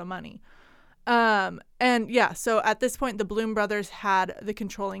shitload of money. So at this point, the Bloom brothers had the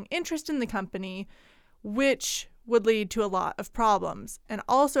controlling interest in the company, which would lead to a lot of problems. And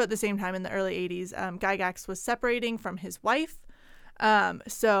also at the same time in the early 80s, Gygax was separating from his wife.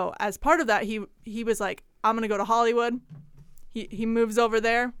 So as part of that, he was like, I'm going to go to Hollywood. He moves over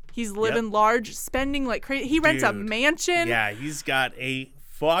there. He's living large, spending like crazy. He rents a mansion. Yeah, he's got a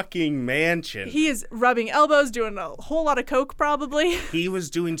fucking mansion. He is rubbing elbows, doing a whole lot of coke, probably. He was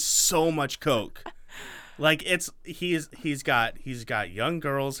doing so much coke. Like he's got young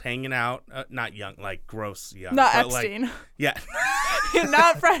girls hanging out, not young, like gross young. Not Epstein. Like, yeah.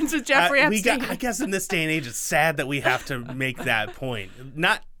 Not friends with Jeffrey Epstein. I guess in this day and age, it's sad that we have to make that point.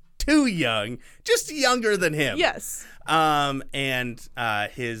 Not too young, just younger than him. Yes. And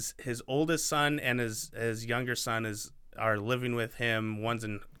his oldest son and his younger son are living with him. One's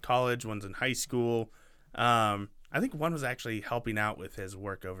in college, one's in high school. I think one was actually helping out with his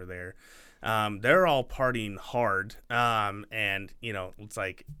work over there. They're all partying hard. And you know, it's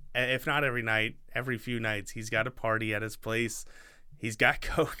like, if not every night, every few nights, he's got a party at his place. He's got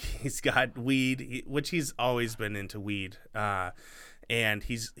coke, he's got weed, which he's always been into weed. And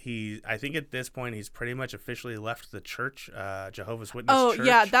I think at this point he's pretty much officially left the church, Jehovah's Witness church. Oh,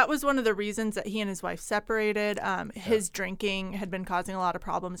 yeah, that was one of the reasons that he and his wife separated. His drinking had been causing a lot of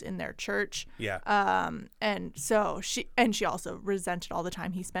problems in their church. Yeah. And so she also resented all the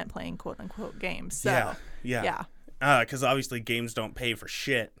time he spent playing quote unquote games. So, yeah. Because obviously games don't pay for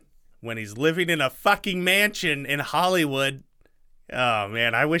shit. When he's living in a fucking mansion in Hollywood. Oh,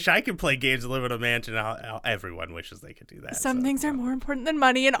 man, I wish I could play games and live in a mansion. Everyone wishes they could do that. Some things are more important than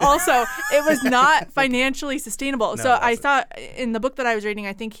money. And also, it was not financially sustainable. No, so I saw in the book that I was reading,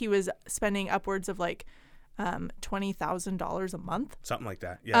 I think he was spending upwards of like $20,000 a month. Something like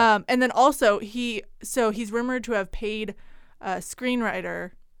that, yeah. And then also, he's rumored to have paid a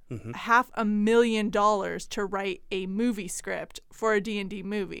screenwriter $500,000 to write a movie script for a D&D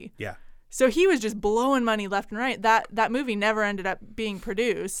movie. Yeah. So he was just blowing money left and right. That movie never ended up being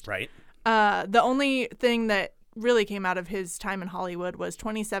produced. Right. The only thing that really came out of his time in Hollywood was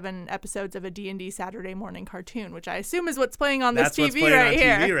 27 episodes of a D&D Saturday morning cartoon, which I assume is what's playing on this TV right here. That's what's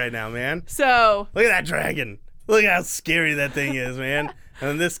playing on TV right now, man. So look at that dragon. Look at how scary that thing is, man.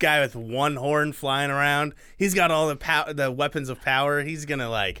 And this guy with one horn flying around, he's got all the weapons of power. He's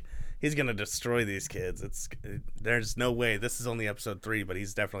gonna destroy these kids. There's no way. This is only episode 3, but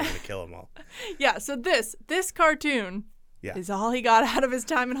he's definitely gonna kill them all. Yeah. So this cartoon is all he got out of his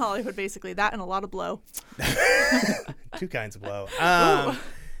time in Hollywood, basically. That and a lot of blow. 2 kinds of blow.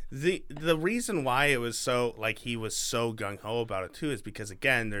 The reason why it was so he was so gung ho about it too is because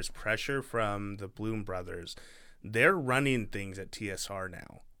again there's pressure from the Bloom brothers. They're running things at TSR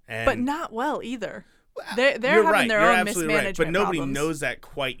now, but not well either. They're having their own mismanagement but nobody problems. knows that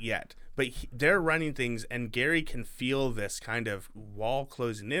quite yet. But they're running things, and Gary can feel this kind of wall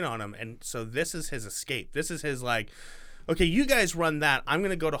closing in on him, and so this is his escape. This is his okay, you guys run that. I'm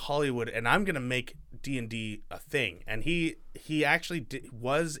gonna go to Hollywood, and I'm gonna make D&D a thing. And he actually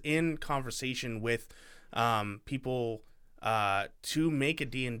was in conversation with people to make a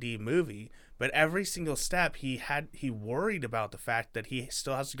D&D movie. But every single step he worried about the fact that he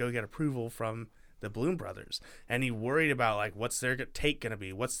still has to go get approval from the Bloom brothers, and he worried about what's their take gonna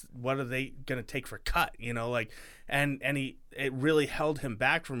be, what are they gonna take for cut, and it really held him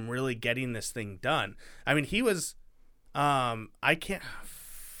back from really getting this thing done. I mean, he was I can't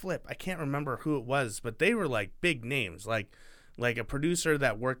remember who it was, but they were big names, like a producer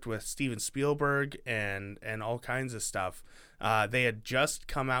that worked with Steven Spielberg and all kinds of stuff. They had just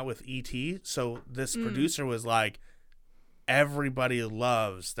come out with E.T., so this producer was like, everybody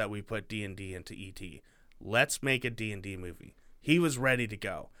loves that we put D&D into E.T. Let's make a D&D movie. He was ready to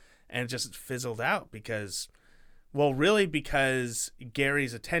go, and it just fizzled out because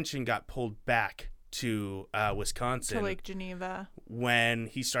Gary's attention got pulled back to Wisconsin, to Lake Geneva, when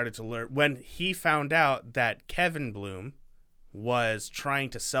he started to learn, when he found out that Kevin Bloom was trying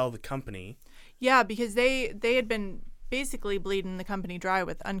to sell the company. Yeah, because they had been basically bleeding the company dry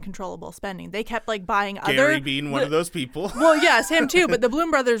with uncontrollable spending. They kept buying Gary being one of those people. Well, yes, him too, but the Bloom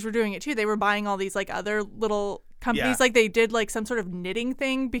brothers were doing it too. They were buying all these other little companies. Yeah. They did some sort of knitting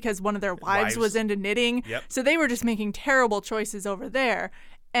thing because one of their wives was into knitting. Yep. So they were just making terrible choices over there.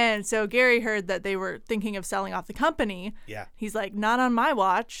 And so Gary heard that they were thinking of selling off the company. Yeah. He's like, not on my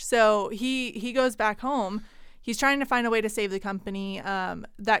watch. So he goes back home. He's trying to find a way to save the company.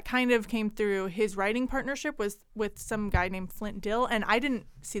 That kind of came through his writing partnership with some guy named Flint Dill, and I didn't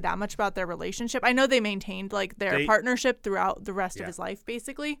see that much about their relationship. I know they maintained their partnership throughout the rest of his life,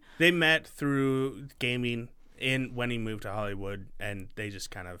 basically. They met through gaming when he moved to Hollywood, and they just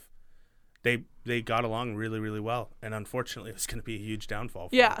kind of they got along really, really well, and unfortunately it was going to be a huge downfall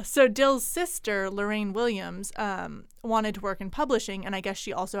for him. So Dill's sister, Lorraine Williams, wanted to work in publishing, and I guess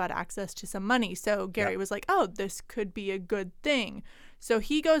she also had access to some money. So Gary was like, oh, this could be a good thing. So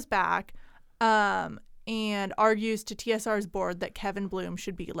he goes back and argues to TSR's board that Kevin Bloom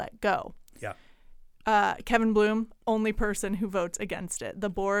should be let go. Yeah. Kevin Bloom, only person who votes against it. The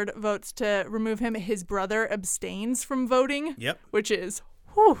board votes to remove him. His brother abstains from voting. Yep. Which is,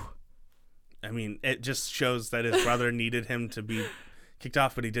 whew. I mean, it just shows that his brother needed him to be kicked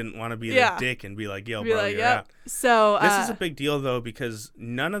off, but he didn't want to be the dick and be like, yo, bro, you're out. So this is a big deal, though, because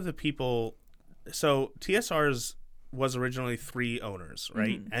none of the people... So TSR's was originally 3 owners,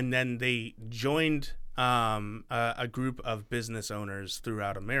 right? Mm-hmm. And then they joined a group of business owners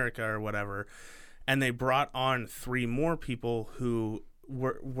throughout America or whatever, and they brought on 3 more people who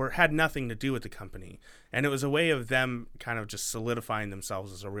had nothing to do with the company. And it was a way of them kind of just solidifying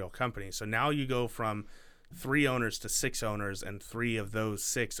themselves as a real company. So now you go from 3 owners to 6 owners, and 3 of those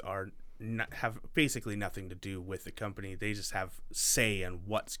 6 have basically nothing to do with the company. They just have say in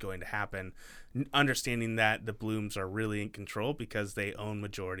what's going to happen, understanding that the Blooms are really in control because they own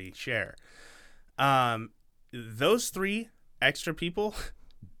majority share. Those 3 extra people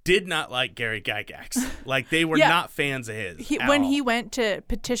did not like Gary Gygax. Like, they were not fans of his. He went to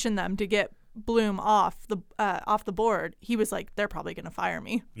petition them to get Bloom off the board, he was like, they're probably going to fire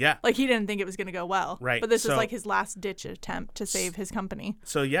me. Yeah. Like, he didn't think it was going to go well. Right. But this is like his last ditch attempt to save his company.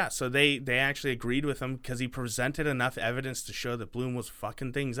 So they actually agreed with him because he presented enough evidence to show that Bloom was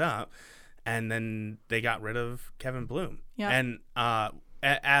fucking things up, and then they got rid of Kevin Bloom. Yeah. And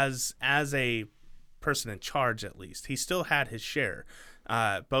as a person in charge, at least, he still had his share.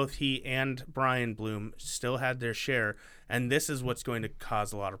 Both he and Brian Bloom still had their share, and this is what's going to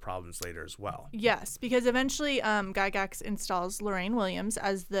cause a lot of problems later as well. Yes, because eventually Gygax installs Lorraine Williams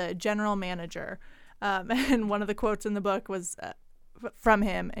as the general manager, and one of the quotes in the book was from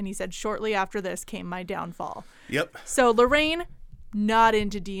him, and he said, "Shortly after this came my downfall." Yep. So Lorraine, not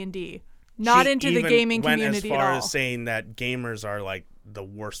into D&D, not into the gaming community at all. Went as far as saying that gamers are like the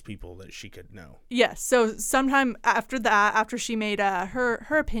worst people that she could know. Yes. So sometime after that, after she made her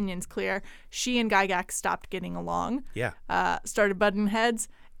opinions clear, she and Gygax stopped getting along. Yeah. Started butting heads,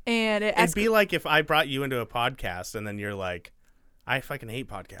 and it'd be like if I brought you into a podcast and then you're like, I fucking hate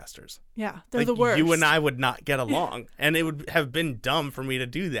podcasters. Yeah, they're the worst. You and I would not get along, and it would have been dumb for me to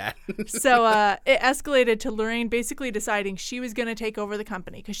do that. So it escalated to Lorraine basically deciding she was going to take over the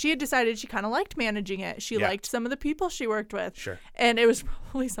company because she had decided she kind of liked managing it. She liked some of the people she worked with. Sure. And it was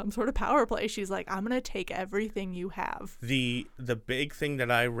probably some sort of power play. She's like, I'm going to take everything you have. The big thing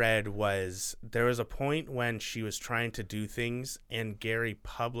that I read was there was a point when she was trying to do things, and Gary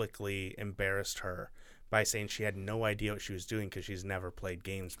publicly embarrassed her by saying she had no idea what she was doing because she's never played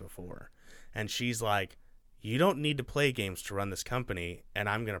games before. And she's like, you don't need to play games to run this company, and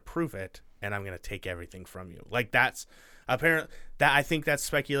I'm going to prove it, and I'm going to take everything from you. Like, that's apparent. That I think that's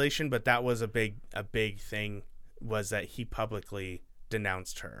speculation, but that was a big thing, was that he publicly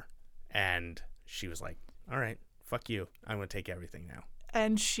denounced her, and she was like, all right, fuck you. I'm going to take everything now.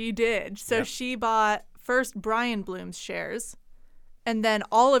 And she did. So she bought first Brian Bloom's shares, and then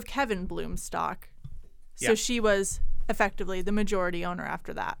all of Kevin Bloom's stock. So she was effectively the majority owner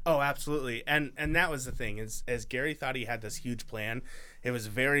after that. Oh, absolutely. And that was the thing. As Gary thought he had this huge plan, it was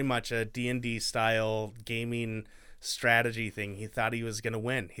very much a D&D style gaming strategy thing. He thought he was going to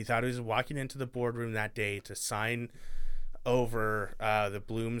win. He thought he was walking into the boardroom that day to sign over the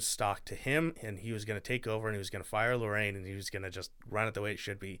Bloom stock to him, and he was going to take over, and he was going to fire Lorraine, and he was going to just run it the way it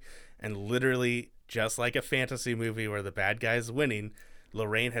should be. And literally, just like a fantasy movie where the bad guy is winning,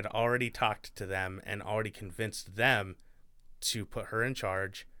 Lorraine had already talked to them and already convinced them to put her in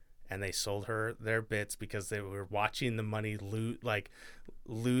charge, and they sold her their bits because they were watching the money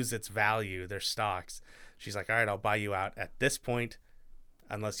lose its value, their stocks. She's like, all right, I'll buy you out at this point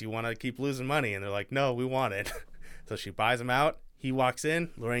unless you want to keep losing money. And they're like, no, we want it. So she buys him out. He walks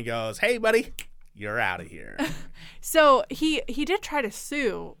in. Lorraine goes, hey, buddy, you're out of here. So he did try to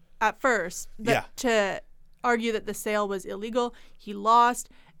sue at first to argue that the sale was illegal. He lost,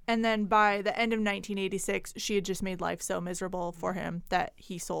 and then by the end of 1986, she had just made life so miserable for him that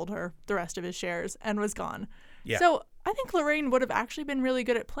he sold her the rest of his shares and was gone. Yeah. So I think Lorraine would have actually been really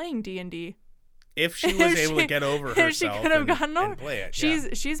good at playing D&D if she was able to get over herself. If she could have gotten over, and play it.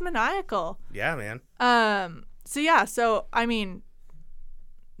 She's maniacal. Yeah, man. So I mean,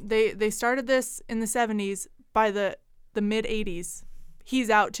 they started this in the 70s. By the mid 80s,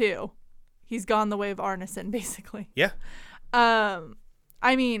 he's out too. He's gone the way of Arneson, basically. Yeah.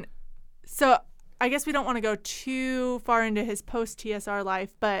 I mean, so I guess we don't want to go too far into his post-TSR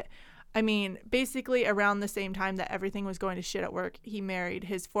life, but I mean, basically around the same time that everything was going to shit at work, he married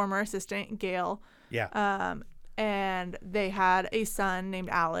his former assistant, Gail. Yeah. And they had a son named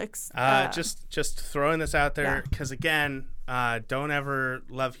Alex. Just throwing this out there, because again, don't ever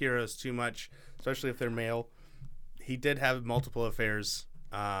love heroes too much, especially if they're male. He did have multiple affairs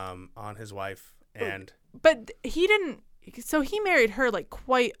on his wife, And but he didn't. So he married her like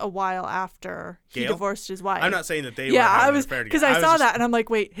quite a while after he divorced his wife. I'm not saying that they were having an affair together. Because I saw that and I'm like,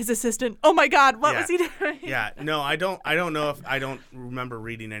 wait, his assistant. Oh my God, what was he doing? Yeah, no, I don't know if I don't remember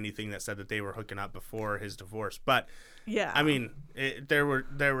reading anything that said that they were hooking up before his divorce. But yeah, I mean, there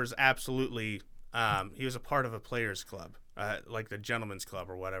was absolutely he was a part of a players club, like the Gentlemen's Club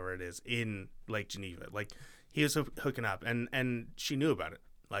or whatever it is in Lake Geneva. Like he was hooking up, and she knew about it.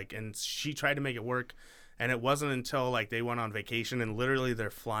 Like, and she tried to make it work. And it wasn't until like they went on vacation, and literally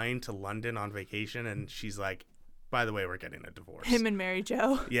they're flying to London on vacation, and she's like, by the way, we're getting a divorce. Him and Mary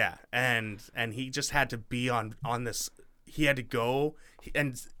Jo. Yeah. And he just had to be on this. He had to go,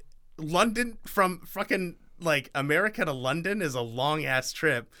 and London, from fucking like America to London is a long ass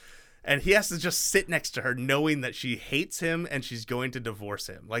trip. And he has to just sit next to her knowing that she hates him and she's going to divorce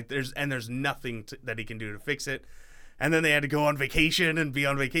him. Like there's nothing that he can do to fix it. And then they had to go on vacation and be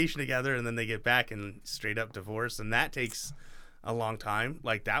on vacation together, and then they get back and straight up divorce, and that takes a long time.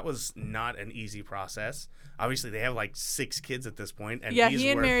 Like that was not an easy process. Obviously, they have like 6 kids at this point, and he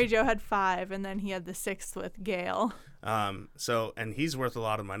and Mary Jo had 5, and then he had the 6th with Gail. So he's worth a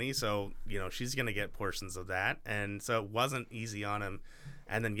lot of money, so she's gonna get portions of that, and so it wasn't easy on him.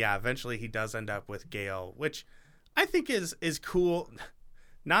 And then eventually he does end up with Gail, which I think is cool.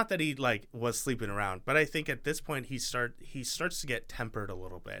 Not that he like was sleeping around, but I think at this point he starts to get tempered a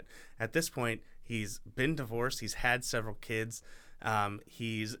little bit. At this point, he's been divorced. He's had several kids.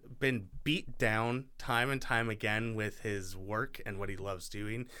 He's been beat down time and time again with his work and what he loves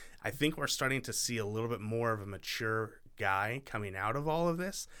doing. I think we're starting to see a little bit more of a mature guy coming out of all of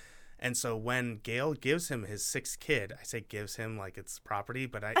this. And so when Gail gives him his 6th kid, I say gives him like it's property,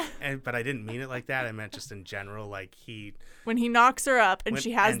 but I didn't mean it like that. I meant just in general, like when he knocks her up and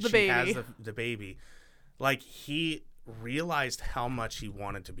she has the baby. The baby, like he realized how much he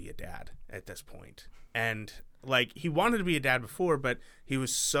wanted to be a dad at this point. And like he wanted to be a dad before, but he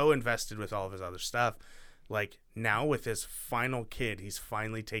was so invested with all of his other stuff. Like now with his final kid, he's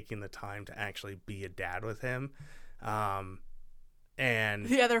finally taking the time to actually be a dad with him. And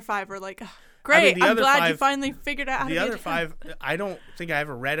the other 5 were like, great, I'm glad you finally figured out how to be a dad. The other 5, I don't think I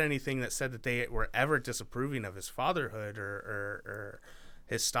ever read anything that said that they were ever disapproving of his fatherhood or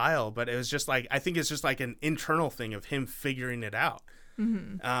his style, but it was just like, I think it's just like an internal thing of him figuring it out.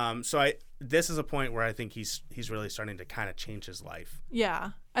 Mm-hmm. So this is a point where I think he's really starting to kind of change his life.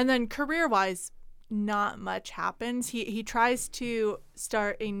 Yeah. And then career-wise, not much happens. He tries to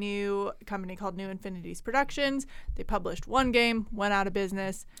start a new company called New Infinities Productions. They published 1 game, went out of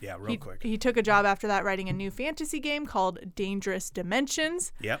business. Yeah, real quick. He took a job after that writing a new fantasy game called Dangerous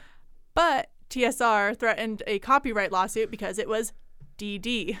Dimensions. Yep. But TSR threatened a copyright lawsuit because it was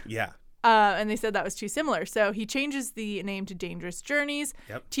DD. Yeah. And they said that was too similar. So he changes the name to Dangerous Journeys.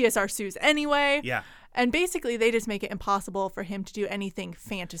 Yep. TSR sues anyway. Yeah. And basically, they just make it impossible for him to do anything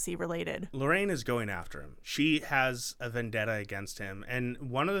fantasy related. Lorraine is going after him. She has a vendetta against him. And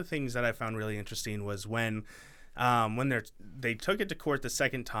one of the things that I found really interesting was when they took it to court the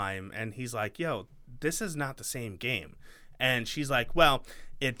second time, and he's like, yo, this is not the same game. And she's like, well,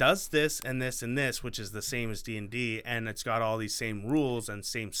 it does this and this and this, which is the same as D&D, and it's got all these same rules and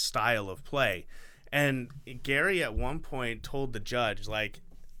same style of play. And Gary at one point told the judge, like,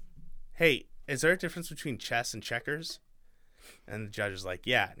 hey, is there a difference between chess and checkers? And the judge is like,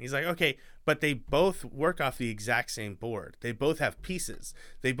 yeah. And he's like, okay, but they both work off the exact same board. They both have pieces.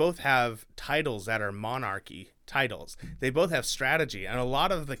 They both have titles that are monarchy titles. They both have strategy. And a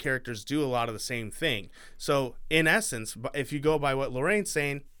lot of the characters do a lot of the same thing. So in essence, if you go by what Lorraine's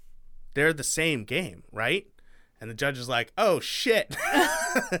saying, they're the same game, right? And the judge is like, oh shit.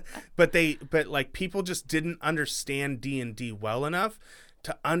 but like people just didn't understand D&D well enough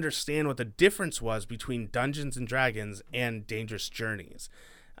to understand what the difference was between Dungeons and Dragons and Dangerous Journeys.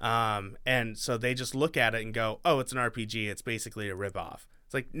 And so they just look at it and go, oh, it's an RPG. It's basically a ripoff.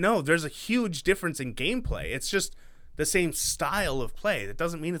 It's like, no, there's a huge difference in gameplay. It's just the same style of play. That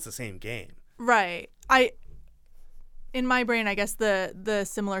doesn't mean it's the same game. Right. In my brain, I guess the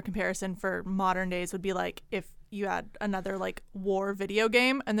similar comparison for modern days would be like if you had another like war video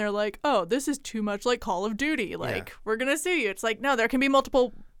game and they're like, oh, this is too much like Call of Duty. Like, we're going to sue you. It's like, no, there can be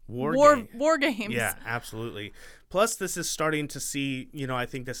multiple war games. Yeah, absolutely. Plus, this is starting to see, I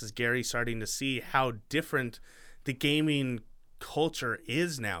think this is Gary starting to see how different the gaming culture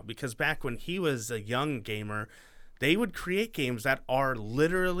is now. Because back when he was a young gamer, they would create games that are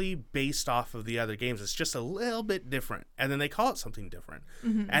literally based off of the other games. It's just a little bit different. And then they call it something different.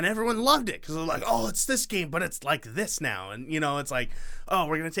 Mm-hmm. And everyone loved it because they're like, oh, it's this game, but it's like this now. And, it's like, oh,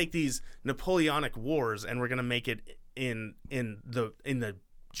 we're going to take these Napoleonic Wars and we're going to make it in the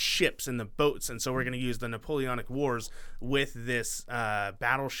ships and the boats, and so we're going to use the Napoleonic Wars with this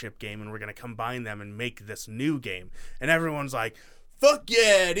battleship game, and we're going to combine them and make this new game. And everyone's like, fuck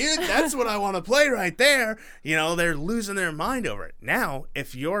yeah, dude, that's what I want to play right there. You know, they're losing their mind over it. Now,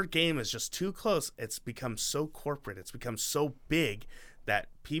 if your game is just too close, it's become so corporate, it's become so big that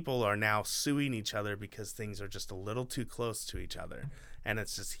people are now suing each other because things are just a little too close to each other. And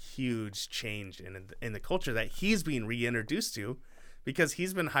it's just huge change in the culture that he's being reintroduced to, because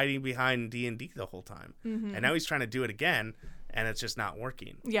he's been hiding behind D&D the whole time. Mm-hmm. And now he's trying to do it again, and it's just not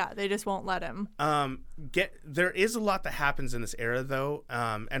working. Yeah, they just won't let him. There is a lot that happens in this era, though.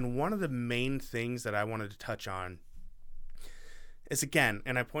 And one of the main things that I wanted to touch on is, again,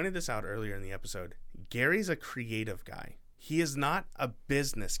 and I pointed this out earlier in the episode, Gary's a creative guy. He is not a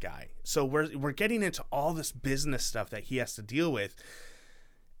business guy. So we're getting into all this business stuff that he has to deal with.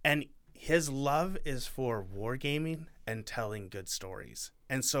 And his love is for wargaming and telling good stories.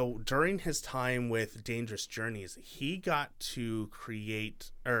 And so during his time with Dangerous Journeys, he got to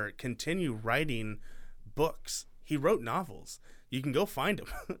create or continue writing books. He wrote novels. You can go find them.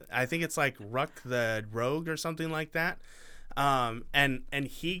 I think it's like Ruck the Rogue or something like that. And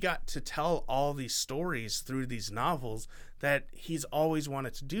he got to tell all these stories through these novels that he's always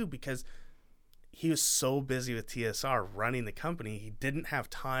wanted to do, because he was so busy with TSR running the company, he didn't have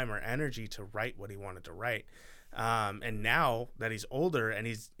time or energy to write what he wanted to write. And now that he's older and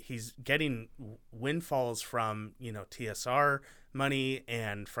he's getting windfalls from, you know, TSR money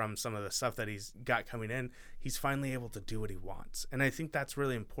and from some of the stuff that he's got coming in, he's finally able to do what he wants. And I think that's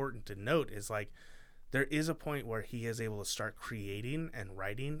really important to note, is like, there is a point where he is able to start creating and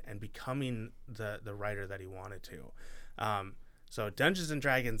writing and becoming the writer that he wanted to. So Dungeons &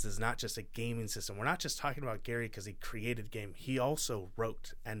 Dragons is not just a gaming system. We're not just talking about Gary because he created a game. He also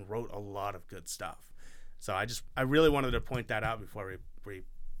wrote a lot of good stuff. So I really wanted to point that out before we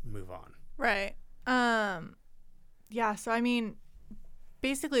move on. Right. Yeah, so I mean,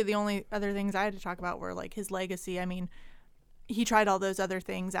 basically the only other things I had to talk about were like his legacy. I mean, he tried all those other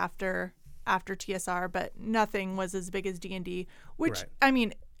things after TSR, but nothing was as big as D&D, which, right. I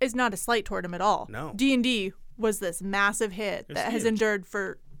mean, is not a slight toward him at all. No. D&D was this massive hit that has endured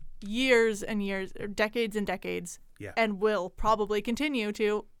for years and years, or decades and decades, and will probably continue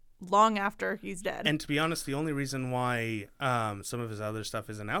to long after he's dead. And to be honest, the only reason why some of his other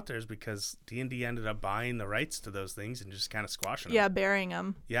stuff isn't out there is because D&D ended up buying the rights to those things and just kind of squashing them. Yeah, burying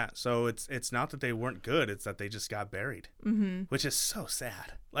them. Yeah, so it's not that they weren't good, it's that they just got buried, which is so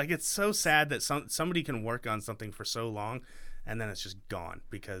sad. Like, it's so sad that somebody can work on something for so long and then it's just gone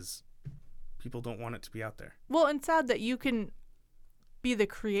because people don't want it to be out there. Well, and sad that you can be the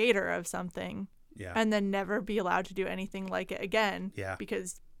creator of something and then never be allowed to do anything like it again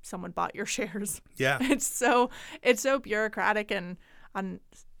because someone bought your shares. Yeah. It's so bureaucratic and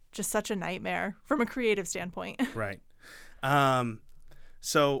just such a nightmare from a creative standpoint. Right.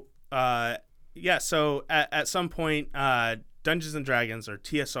 So at some point, Dungeons & Dragons, or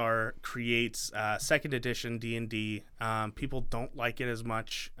TSR, creates second edition D&D. People don't like it as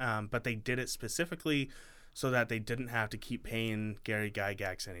much, but they did it specifically so that they didn't have to keep paying Gary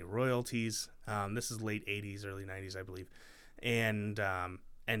Gygax any royalties. This is late 80s, early 90s, I believe. And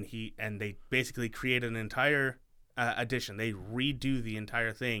they basically created an entire edition. They redo the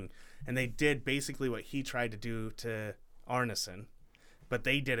entire thing, and they did basically what he tried to do to Arneson, but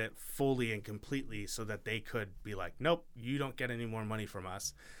they did it fully and completely so that they could be like, nope, you don't get any more money from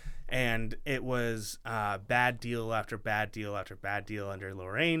us. And it was bad deal after bad deal after bad deal under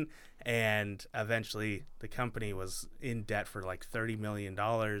Lorraine, and eventually the company was in debt for like $30 million,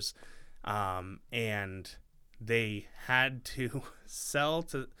 and they had to sell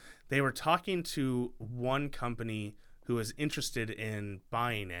to. They were talking to one company who was interested in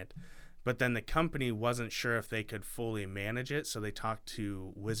buying it, but then the company wasn't sure if they could fully manage it, so they talked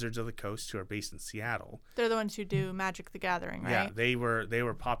to Wizards of the Coast, who are based in Seattle. They're the ones who do Magic the Gathering, right? Yeah, they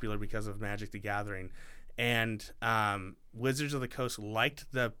were popular because of Magic the Gathering, and Wizards of the Coast liked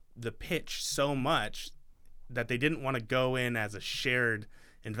the pitch so much that they didn't want to go in as a shared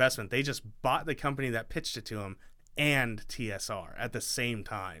investment. They just bought the company that pitched it to them and TSR at the same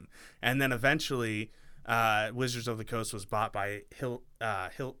time, and then eventually Wizards of the Coast was bought by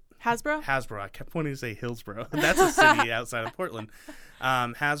Hasbro. I kept wanting to say Hillsborough. That's a city outside of Portland.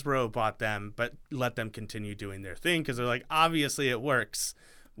 Hasbro bought them, but let them continue doing their thing because they're like, obviously it works.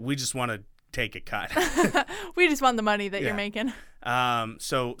 We just want to take a cut. We just want the money that you're making.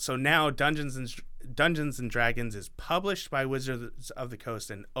 So now Dungeons and Dragons is published by Wizards of the Coast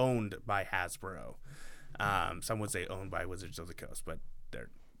and owned by Hasbro. Some would say owned by Wizards of the Coast, but they're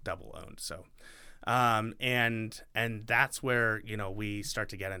double owned. So And that's where, you know, we start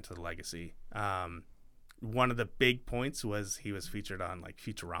to get into the legacy. One of the big points was he was featured on like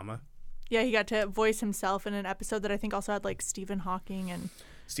Futurama. Yeah, he got to voice himself in an episode that I think also had like Stephen Hawking,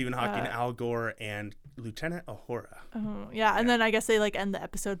 Al Gore, and Lieutenant Uhura. Yeah, and then I guess they like end the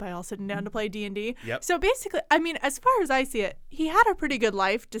episode by all sitting down to play D&D. Yep. So basically, I mean, as far as I see it, he had a pretty good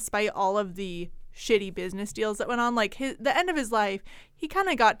life despite all of the shitty business deals that went on. Like the end of his life, he kind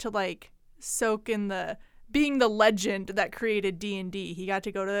of got to like soak in being the legend that created D&D. He got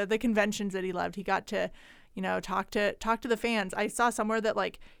to go to the conventions that he loved. He got to, you know, talk to the fans. I saw somewhere that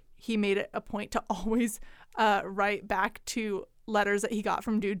like he made it a point to always write back to letters that he got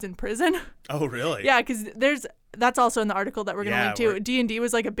from dudes in prison. Oh, really? Yeah, because that's also in the article that we're going to link to. D&D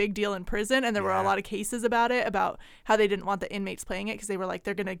was like a big deal in prison, and there were a lot of cases about how they didn't want the inmates playing it because they were like,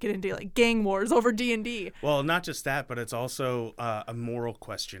 they're going to get into like gang wars over D&D. Well, not just that, but it's also a moral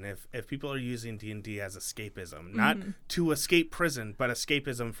question. If people are using D&D as escapism, not to escape prison, but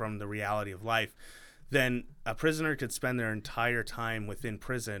escapism from the reality of life, then a prisoner could spend their entire time within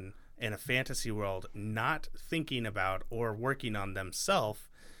prison in a fantasy world not thinking about or working on themselves,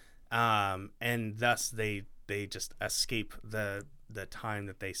 and thus they just escape the time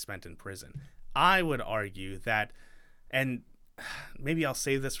that they spent in prison. I would argue that, and maybe I'll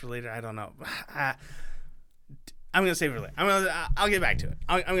save this for later, I don't know. I'm going to save it for later. I'll get back to it.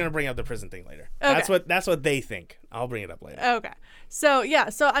 I'm going to bring up the prison thing later. Okay. That's what they think. I'll bring it up later. Okay. So, yeah.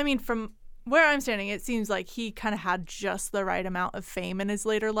 So, I mean, from where I'm standing, it seems like he kind of had just the right amount of fame in his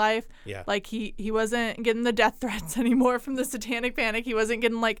later life. Yeah. Like he wasn't getting the death threats anymore from the Satanic Panic. He wasn't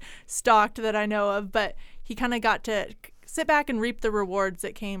getting like stalked that I know of, but he kind of got to sit back and reap the rewards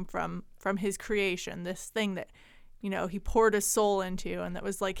that came from his creation, this thing that, you know, he poured his soul into, and that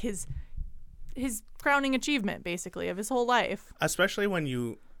was like his crowning achievement basically of his whole life. Especially when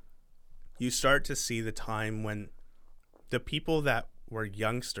you start to see the time when the people that were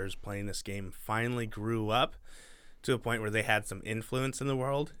youngsters playing this game finally grew up to a point where they had some influence in the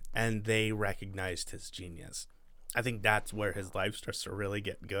world and they recognized his genius. I think that's where his life starts to really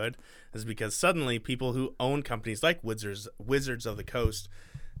get good, is because suddenly people who own companies like Wizards of the Coast,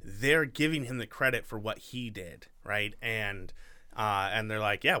 they're giving him the credit for what he did, right? And they're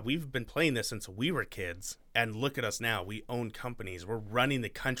like, yeah, we've been playing this since we were kids, and look at us now. We own companies. We're running the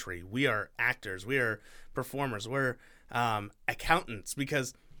country. We are actors. We are performers. We're accountants.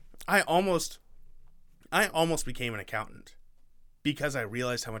 Because I almost became an accountant because I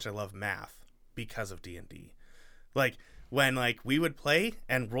realized how much I love math because of D&D. Like when we would play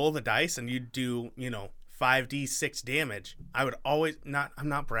and roll the dice and you'd do, 5d6 damage, I would always I'm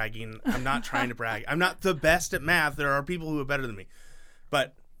not bragging. I'm not trying to brag. I'm not the best at math. There are people who are better than me.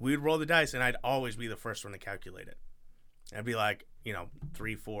 But we'd roll the dice and I'd always be the first one to calculate it. I'd be like,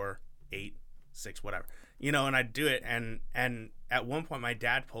 3, 4, 8, 6, whatever. And I'd do it. And at one point my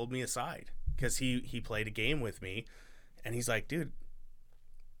dad pulled me aside because he played a game with me, and he's like, dude,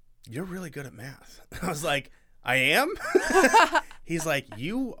 you're really good at math. I was like, I am? He's like,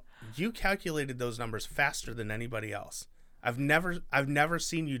 you calculated those numbers faster than anybody else. I've never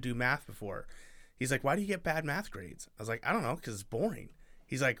seen you do math before. He's like, why do you get bad math grades? I was like, I don't know, because it's boring.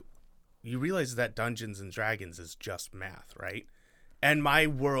 He's like, you realize that Dungeons and Dragons is just math, right? And my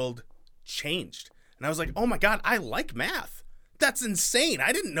world changed. And I was like, oh my God, I like math. That's insane.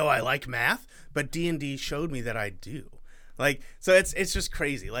 I didn't know I like math, but D&D showed me that I do. So it's just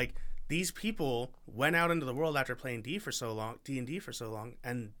crazy. These people went out into the world after playing D&D for so long,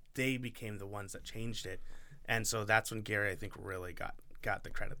 and they became the ones that changed it. And so that's when Gary, I think, really got the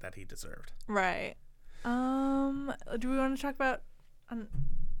credit that he deserved. Right. Do we want to talk about,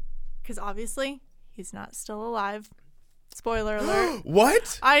 because obviously he's not still alive. Spoiler alert.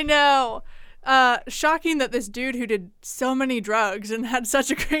 What? I know. Shocking that this dude who did so many drugs and had such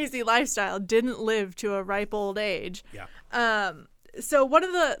a crazy lifestyle didn't live to a ripe old age. Yeah. So one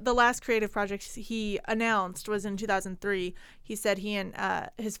of the last creative projects he announced was in 2003. He said he and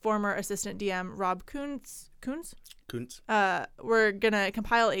his former assistant DM, Rob Kuntz, were going to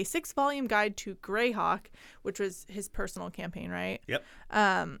compile a 6-volume guide to Greyhawk, which was his personal campaign, right? Yep.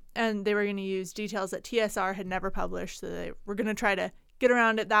 And they were going to use details that TSR had never published, so they were going to try to get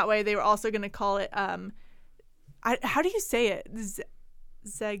around it that way. They were also going to call it, how do you say it?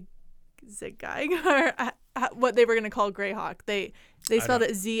 Zaggyg, or what they were going to call Greyhawk. They spelled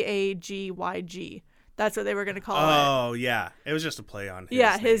it Zaggyg. That's what they were going to call it. Oh, yeah. It was just a play on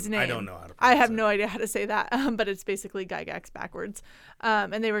his name. I don't know how to pronounce it. I have no idea how to say that, but it's basically Gygax backwards.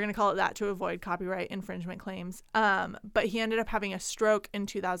 And they were going to call it that to avoid copyright infringement claims. But he ended up having a stroke in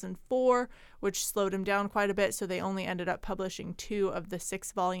 2004, which slowed him down quite a bit, so they only ended up publishing 2 of the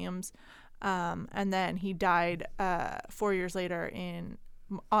 6 volumes. And then he died 4 years later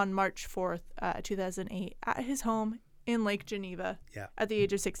on March 4th, 2008, at his home in Lake Geneva. Yeah. At the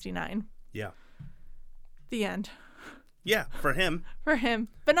age of 69. Yeah. The end. Yeah, for him. For him,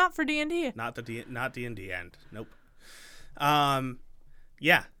 but not for D&D. Not D&D end. Nope.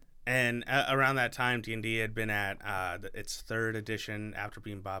 Yeah, and around that time, D&D had been at its 3rd edition after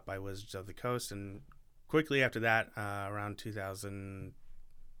being bought by Wizards of the Coast, and quickly after that, around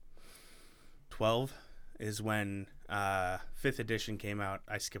 2012 is when 5th edition came out.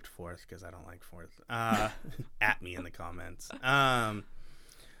 I skipped 4th because I don't like 4th. At me in the comments.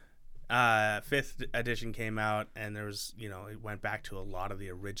 5th edition came out, and there was, it went back to a lot of the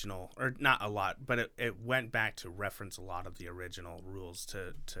original, or not a lot, but it went back to reference a lot of the original rules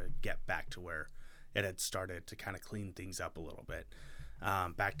to get back to where it had started, to kind of clean things up a little bit,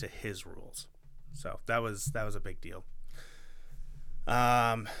 back to his rules. So that was a big deal.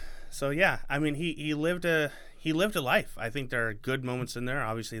 So yeah, I mean, he lived a life. I think there are good moments in there.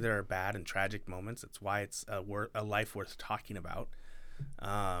 Obviously, there are bad and tragic moments. That's why it's a life worth talking about.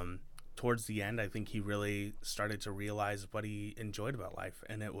 Towards the end, I think he really started to realize what he enjoyed about life,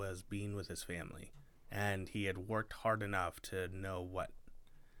 and it was being with his family. And he had worked hard enough to know what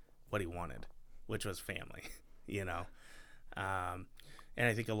he wanted, which was family, And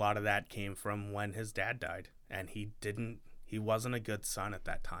I think a lot of that came from when his dad died, and he wasn't a good son at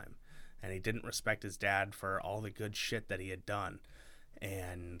that time, and he didn't respect his dad for all the good shit that he had done,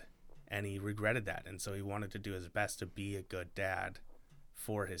 and he regretted that, and so he wanted to do his best to be a good dad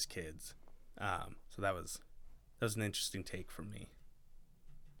for his kids. So that was an interesting take from me.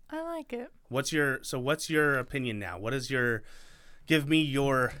 I like it. What's your opinion now? Give me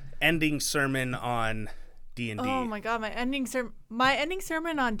your ending sermon on D&D. Oh my god, my ending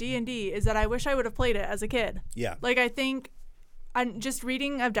sermon on D&D is that I wish I would have played it as a kid. Yeah. Like, I think I'm just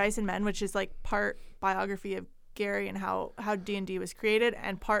reading of Dice and Men, which is like part biography of Gary and how D&D was created,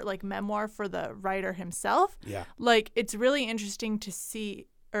 and part like memoir for the writer himself. Yeah. Like, it's really interesting to see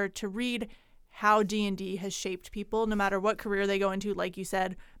or to read how D&D has shaped people, no matter what career they go into. Like you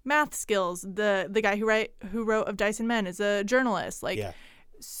said, math skills. The guy who wrote of Dice and Men is a journalist. Like, yeah.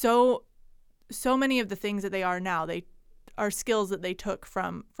 So many of the things that they are now, they are skills that they took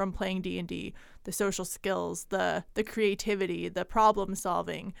from playing D&D. The social skills, the creativity, the problem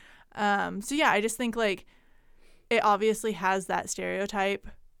solving. So yeah, I just think like it obviously has that stereotype.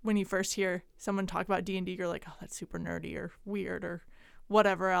 When you first hear someone talk about D&D, you're like, oh, that's super nerdy or weird or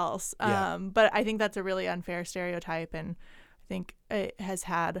whatever else. Yeah. But I think that's a really unfair stereotype, and I think it has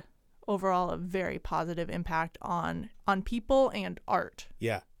had overall a very positive impact on people and art.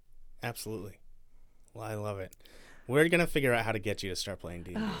 Yeah, absolutely. Well, I love it. We're going to figure out how to get you to start playing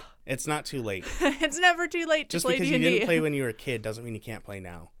D&D. It's not too late. It's never too late to play D&D. Just because you didn't play when you were a kid doesn't mean you can't play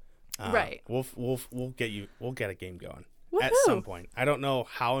now. Right. We'll get a game going. Woo-hoo. At some point. I don't know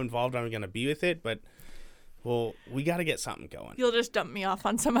how involved I'm going to be with it, but we got to get something going. You'll just dump me off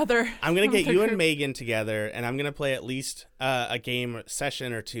on some other. I'm going to get you and Megan together, and I'm going to play at least a game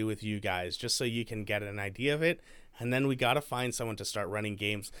session or two with you guys, just so you can get an idea of it. And then we got to find someone to start running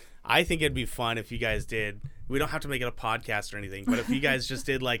games. I think it'd be fun if you guys did. We don't have to make it a podcast or anything, but if you guys just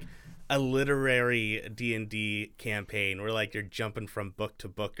did like a literary D&D campaign where like you're jumping from book to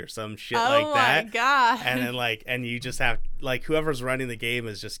book or some shit like that. Oh my god. And then and you just have like whoever's running the game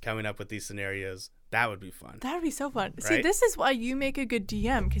is just coming up with these scenarios. That would be fun. That would be so fun. Right? See, this is why you make a good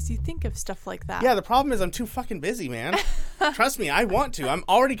DM, because you think of stuff like that. Yeah, the problem is I'm too fucking busy, man. Trust me, I want to. I'm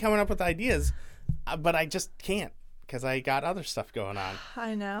already coming up with ideas, but I just can't because I got other stuff going on.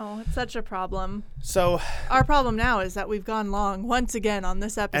 I know. It's such a problem. So our problem now is that we've gone long once again on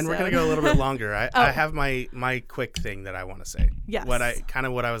this episode. And we're going to go a little bit longer. I have my quick thing that I want to say. Yes. What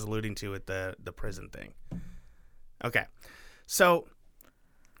I was alluding to with the prison thing. Okay. So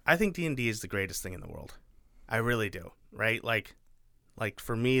I think D&D is the greatest thing in the world. I really do. Right? Like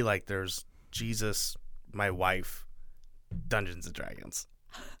for me, like there's Jesus, my wife, Dungeons and Dragons.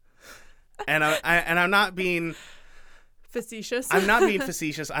 And I'm not being facetious. I'm not being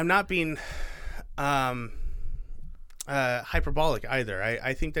facetious. I'm not being hyperbolic either.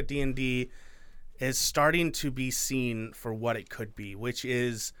 I think that D&D is starting to be seen for what it could be, which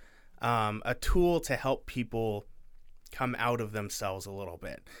is a tool to help people come out of themselves a little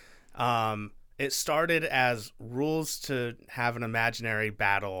bit. It started as rules to have an imaginary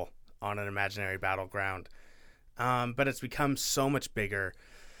battle on an imaginary battleground, but it's become so much bigger,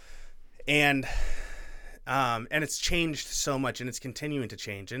 and it's changed so much, and it's continuing to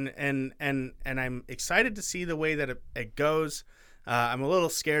change, and I'm excited to see the way that it goes. I'm a little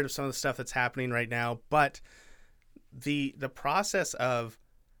scared of some of the stuff that's happening right now, but the process of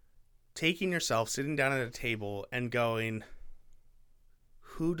taking yourself, sitting down at a table and going,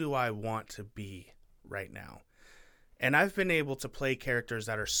 who do I want to be right now? And I've been able to play characters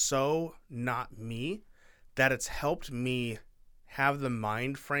that are so not me that it's helped me have the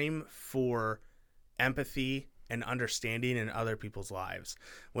mind frame for empathy and understanding in other people's lives.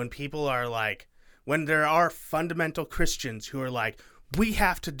 When people are like, when there are fundamental Christians who are like, we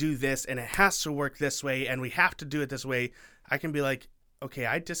have to do this and it has to work this way and we have to do it this way, I can be like, okay,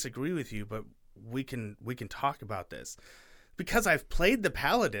 I disagree with you, but we can talk about this. Because I've played the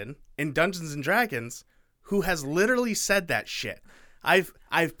Paladin in Dungeons and Dragons who has literally said that shit.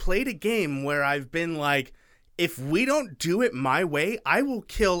 I've played a game where I've been like, if we don't do it my way, I will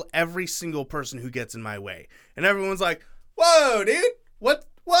kill every single person who gets in my way. And everyone's like, whoa, dude, what?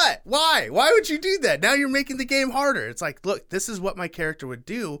 Why would you do that? Now you're making the game harder. It's like, look, this is what my character would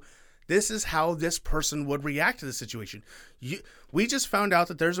do. This is how this person would react to the situation. We just found out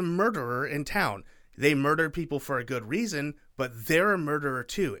that there's a murderer in town. They murdered people for a good reason, but they're a murderer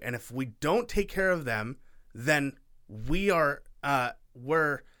too. And if we don't take care of them, then we're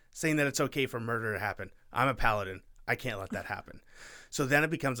saying that it's okay for murder to happen. I'm a paladin. I can't let that happen. So then it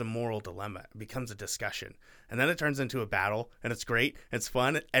becomes a moral dilemma. It becomes a discussion. And then it turns into a battle, and it's great, it's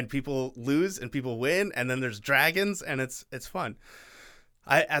fun, and people lose and people win, and then there's dragons, and it's fun.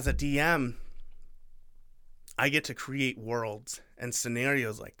 As a DM, I get to create worlds and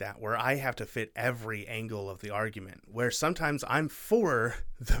scenarios like that where I have to fit every angle of the argument, where sometimes I'm for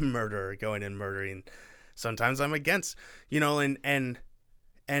the murderer going and murdering. Sometimes I'm against, and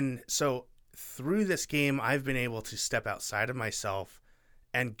so through this game, I've been able to step outside of myself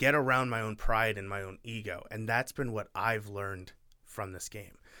and get around my own pride and my own ego. And that's been what I've learned from this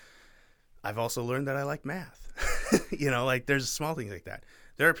game. I've also learned that I like math. There's small things like that.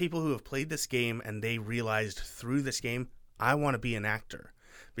 There are people who have played this game and they realized through this game, I want to be an actor,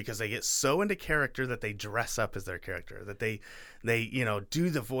 because they get so into character that they dress up as their character, that they do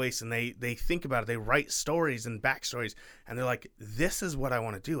the voice, and they think about it. They write stories and backstories, and they're like, this is what I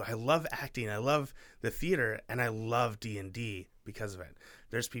want to do. I love acting. I love the theater, and I love D&D because of it.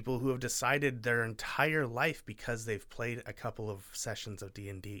 There's people who have decided their entire life because they've played a couple of sessions of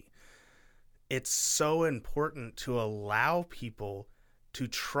D&D. It's so important to allow people to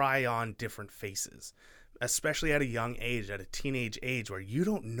try on different faces, especially at a young age, at a teenage age, where you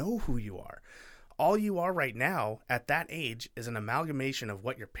don't know who you are. All you are right now at that age is an amalgamation of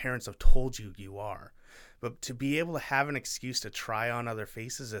what your parents have told you are. But to be able to have an excuse to try on other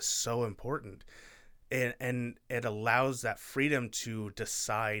faces is so important. And it allows that freedom to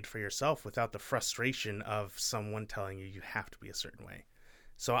decide for yourself without the frustration of someone telling you have to be a certain way.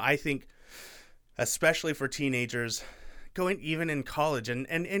 So I think, especially for teenagers, going even in college and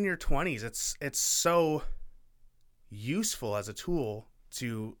in your 20s, it's so useful as a tool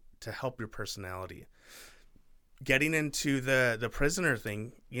to help your personality. Getting into the prisoner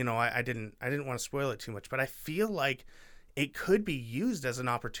thing, I didn't want to spoil it too much, but I feel like it could be used as an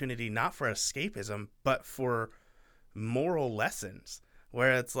opportunity not for escapism, but for moral lessons,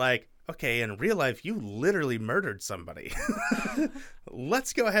 where it's like, okay, in real life, you literally murdered somebody.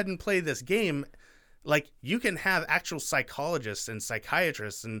 Let's go ahead and play this game. Like, you can have actual psychologists and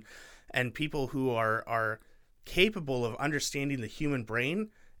psychiatrists and people who are capable of understanding the human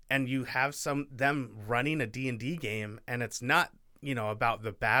brain, and you have them running a D&D game, and it's not, about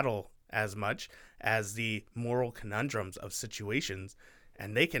the battle as much as the moral conundrums of situations,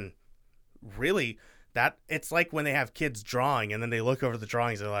 and they can really, that it's like when they have kids drawing and then they look over the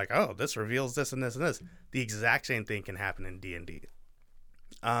drawings, they're like, oh, this reveals this and this and this. The exact same thing can happen in D&D.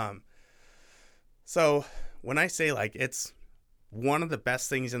 So when I say like it's one of the best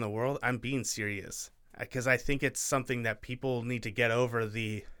things in the world, I'm being serious, because I think it's something that people need to get over,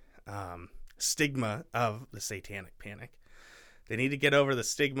 the stigma of the satanic panic. They need to get over the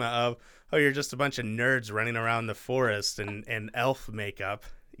stigma of, oh, you're just a bunch of nerds running around the forest and elf makeup,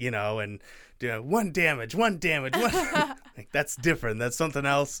 and doing one damage. Like, that's different. That's something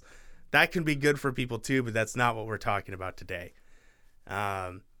else. That can be good for people too, but that's not what we're talking about today.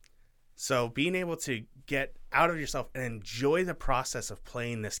 So being able to get out of yourself and enjoy the process of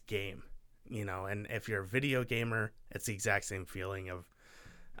playing this game, and if you're a video gamer, it's the exact same feeling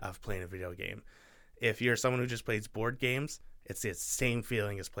of playing a video game. If you're someone who just plays board games, it's the same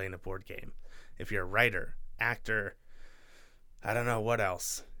feeling as playing a board game. If you're a writer, actor, I don't know what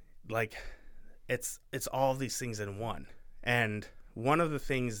else. Like, it's all of these things in one. And one of the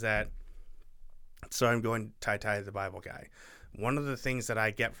things that, so I'm going Ty the Bible guy. One of the things that I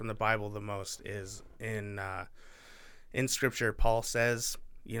get from the Bible the most is in Scripture, Paul says,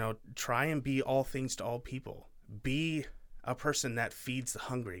 try and be all things to all people. Be a person that feeds the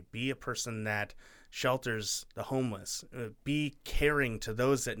hungry. Be a person that shelters the homeless. Be caring to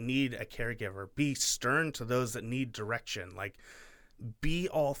those that need a caregiver. Be stern to those that need direction. Like, be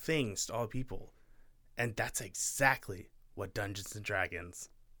all things to all people. And that's exactly what Dungeons and Dragons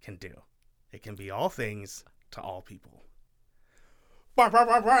can do. It can be all things to all people. Mic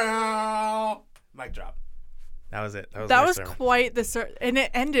drop. That was it. That was quite the and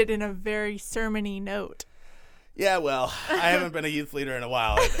it ended in a very sermon-y note. Yeah, well, I haven't been a youth leader in a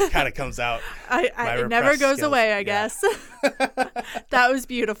while. It kind of comes out. It never goes away, I guess. That was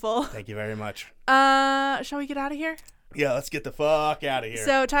beautiful. Thank you very much. Shall we get out of here? Yeah, let's get the fuck out of here.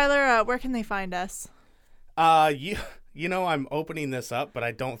 So, Tyler, where can they find us? You know, I'm opening this up, but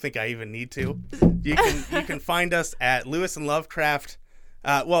I don't think I even need to. You can find us at Lewis and Lovecraft.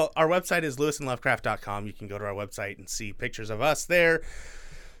 Well, our website is lewisandlovecraft.com. You can go to our website and see pictures of us there.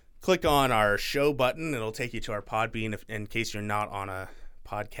 Click on our show button. It'll take you to our Podbean in case you're not on a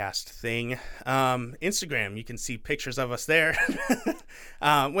podcast thing. Instagram, you can see pictures of us there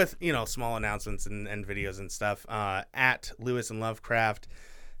with, small announcements and videos and stuff at Lewis and Lovecraft.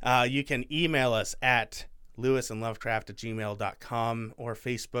 You can email us at lewisandlovecraft@gmail.com or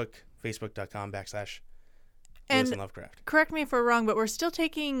facebook.com/Lewis and Lovecraft. Correct me if we're wrong, but we're still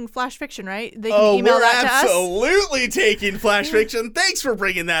taking flash fiction, right? They can email that to us. Absolutely taking flash fiction. Thanks for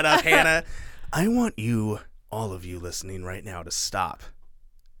bringing that up, Hannah. I want all of you listening right now, to stop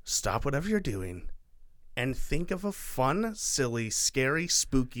whatever you're doing and think of a fun, silly, scary,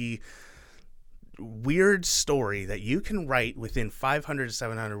 spooky, weird story that you can write within 500 to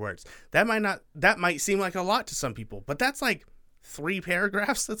 700 words. That might seem like a lot to some people, but that's like 3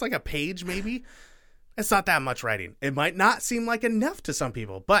 paragraphs. That's like a page, maybe. It's not that much writing. It might not seem like enough to some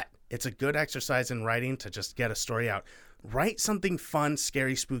people, but it's a good exercise in writing to just get a story out. Write something fun,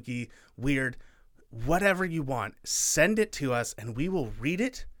 scary, spooky, weird, whatever you want. Send it to us and we will read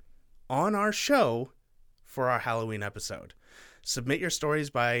it on our show for our Halloween episode. Submit your stories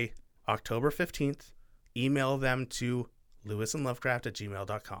by October 15th. Email them to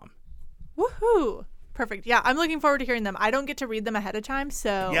lewisandlovecraft@gmail.com. Woohoo! Perfect. Yeah, I'm looking forward to hearing them. I don't get to read them ahead of time,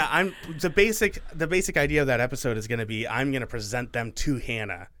 so yeah. The basic idea of that episode is going to be I'm going to present them to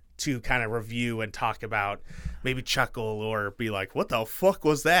Hannah to kind of review and talk about, maybe chuckle or be like, "What the fuck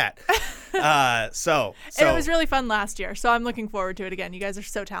was that?" So and it was really fun last year, so I'm looking forward to it again. You guys are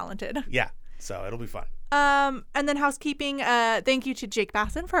so talented. Yeah, so it'll be fun. And then housekeeping. Thank you to Jake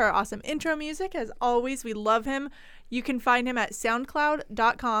Basson for our awesome intro music. As always, we love him. You can find him at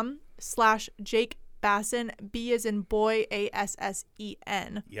soundcloud.com/Jake Basson, B as in boy,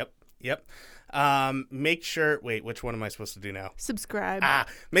 ASSEN. Yep. Make sure, wait, which one am I supposed to do now? Subscribe.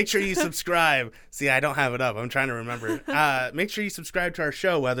 Make sure you subscribe. See, I don't have it up. I'm trying to remember. Make sure you subscribe to our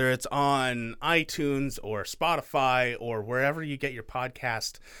show, whether it's on iTunes or Spotify or wherever you get your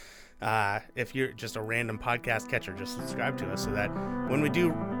podcast. If you're just a random podcast catcher, just subscribe to us so that when we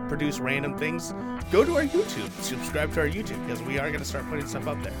do produce random things, go to our YouTube. Subscribe to our YouTube because we are going to start putting stuff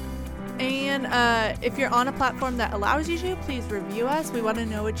up there. And if you're on a platform that allows you to, please review us. We want to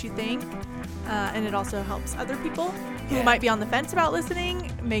know what you think. And it also helps other people who might be on the fence about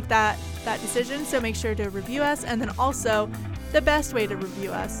listening make that decision. So make sure to review us. And then also, the best way to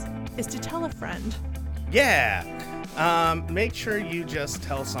review us is to tell a friend. Yeah. Make sure you just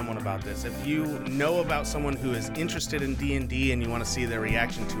tell someone about this. If you know about someone who is interested in D&D and you want to see their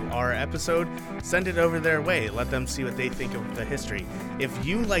reaction to our episode, send it over their way. Let them see what they think of the history. If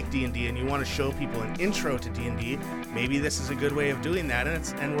you like D&D and you want to show people an intro to D&D, maybe this is a good way of doing that,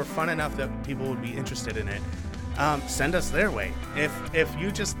 and we're fun enough that people would be interested in it. Send us their way. If you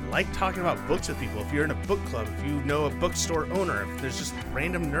just like talking about books with people, if you're in a book club, if you know a bookstore owner, if there's just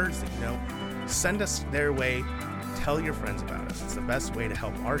random nerds that you know, send us their way. Tell your friends about us. It's the best way to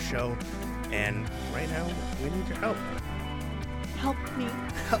help our show. And right now, we need your help. Help me.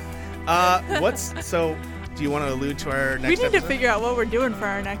 So do you want to allude to our next episode? We need to figure out what we're doing for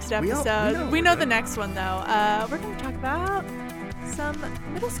our next episode. We know the next one, though. We're going to talk about some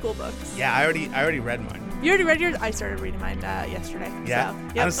middle school books. Yeah, I already read mine. You already read yours? I started reading mine yesterday. Yeah, so,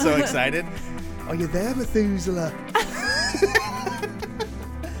 yep. I'm so excited. Are you there, Methuselah?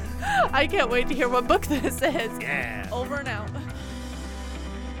 I can't wait to hear what book this is. Yeah. Over and out.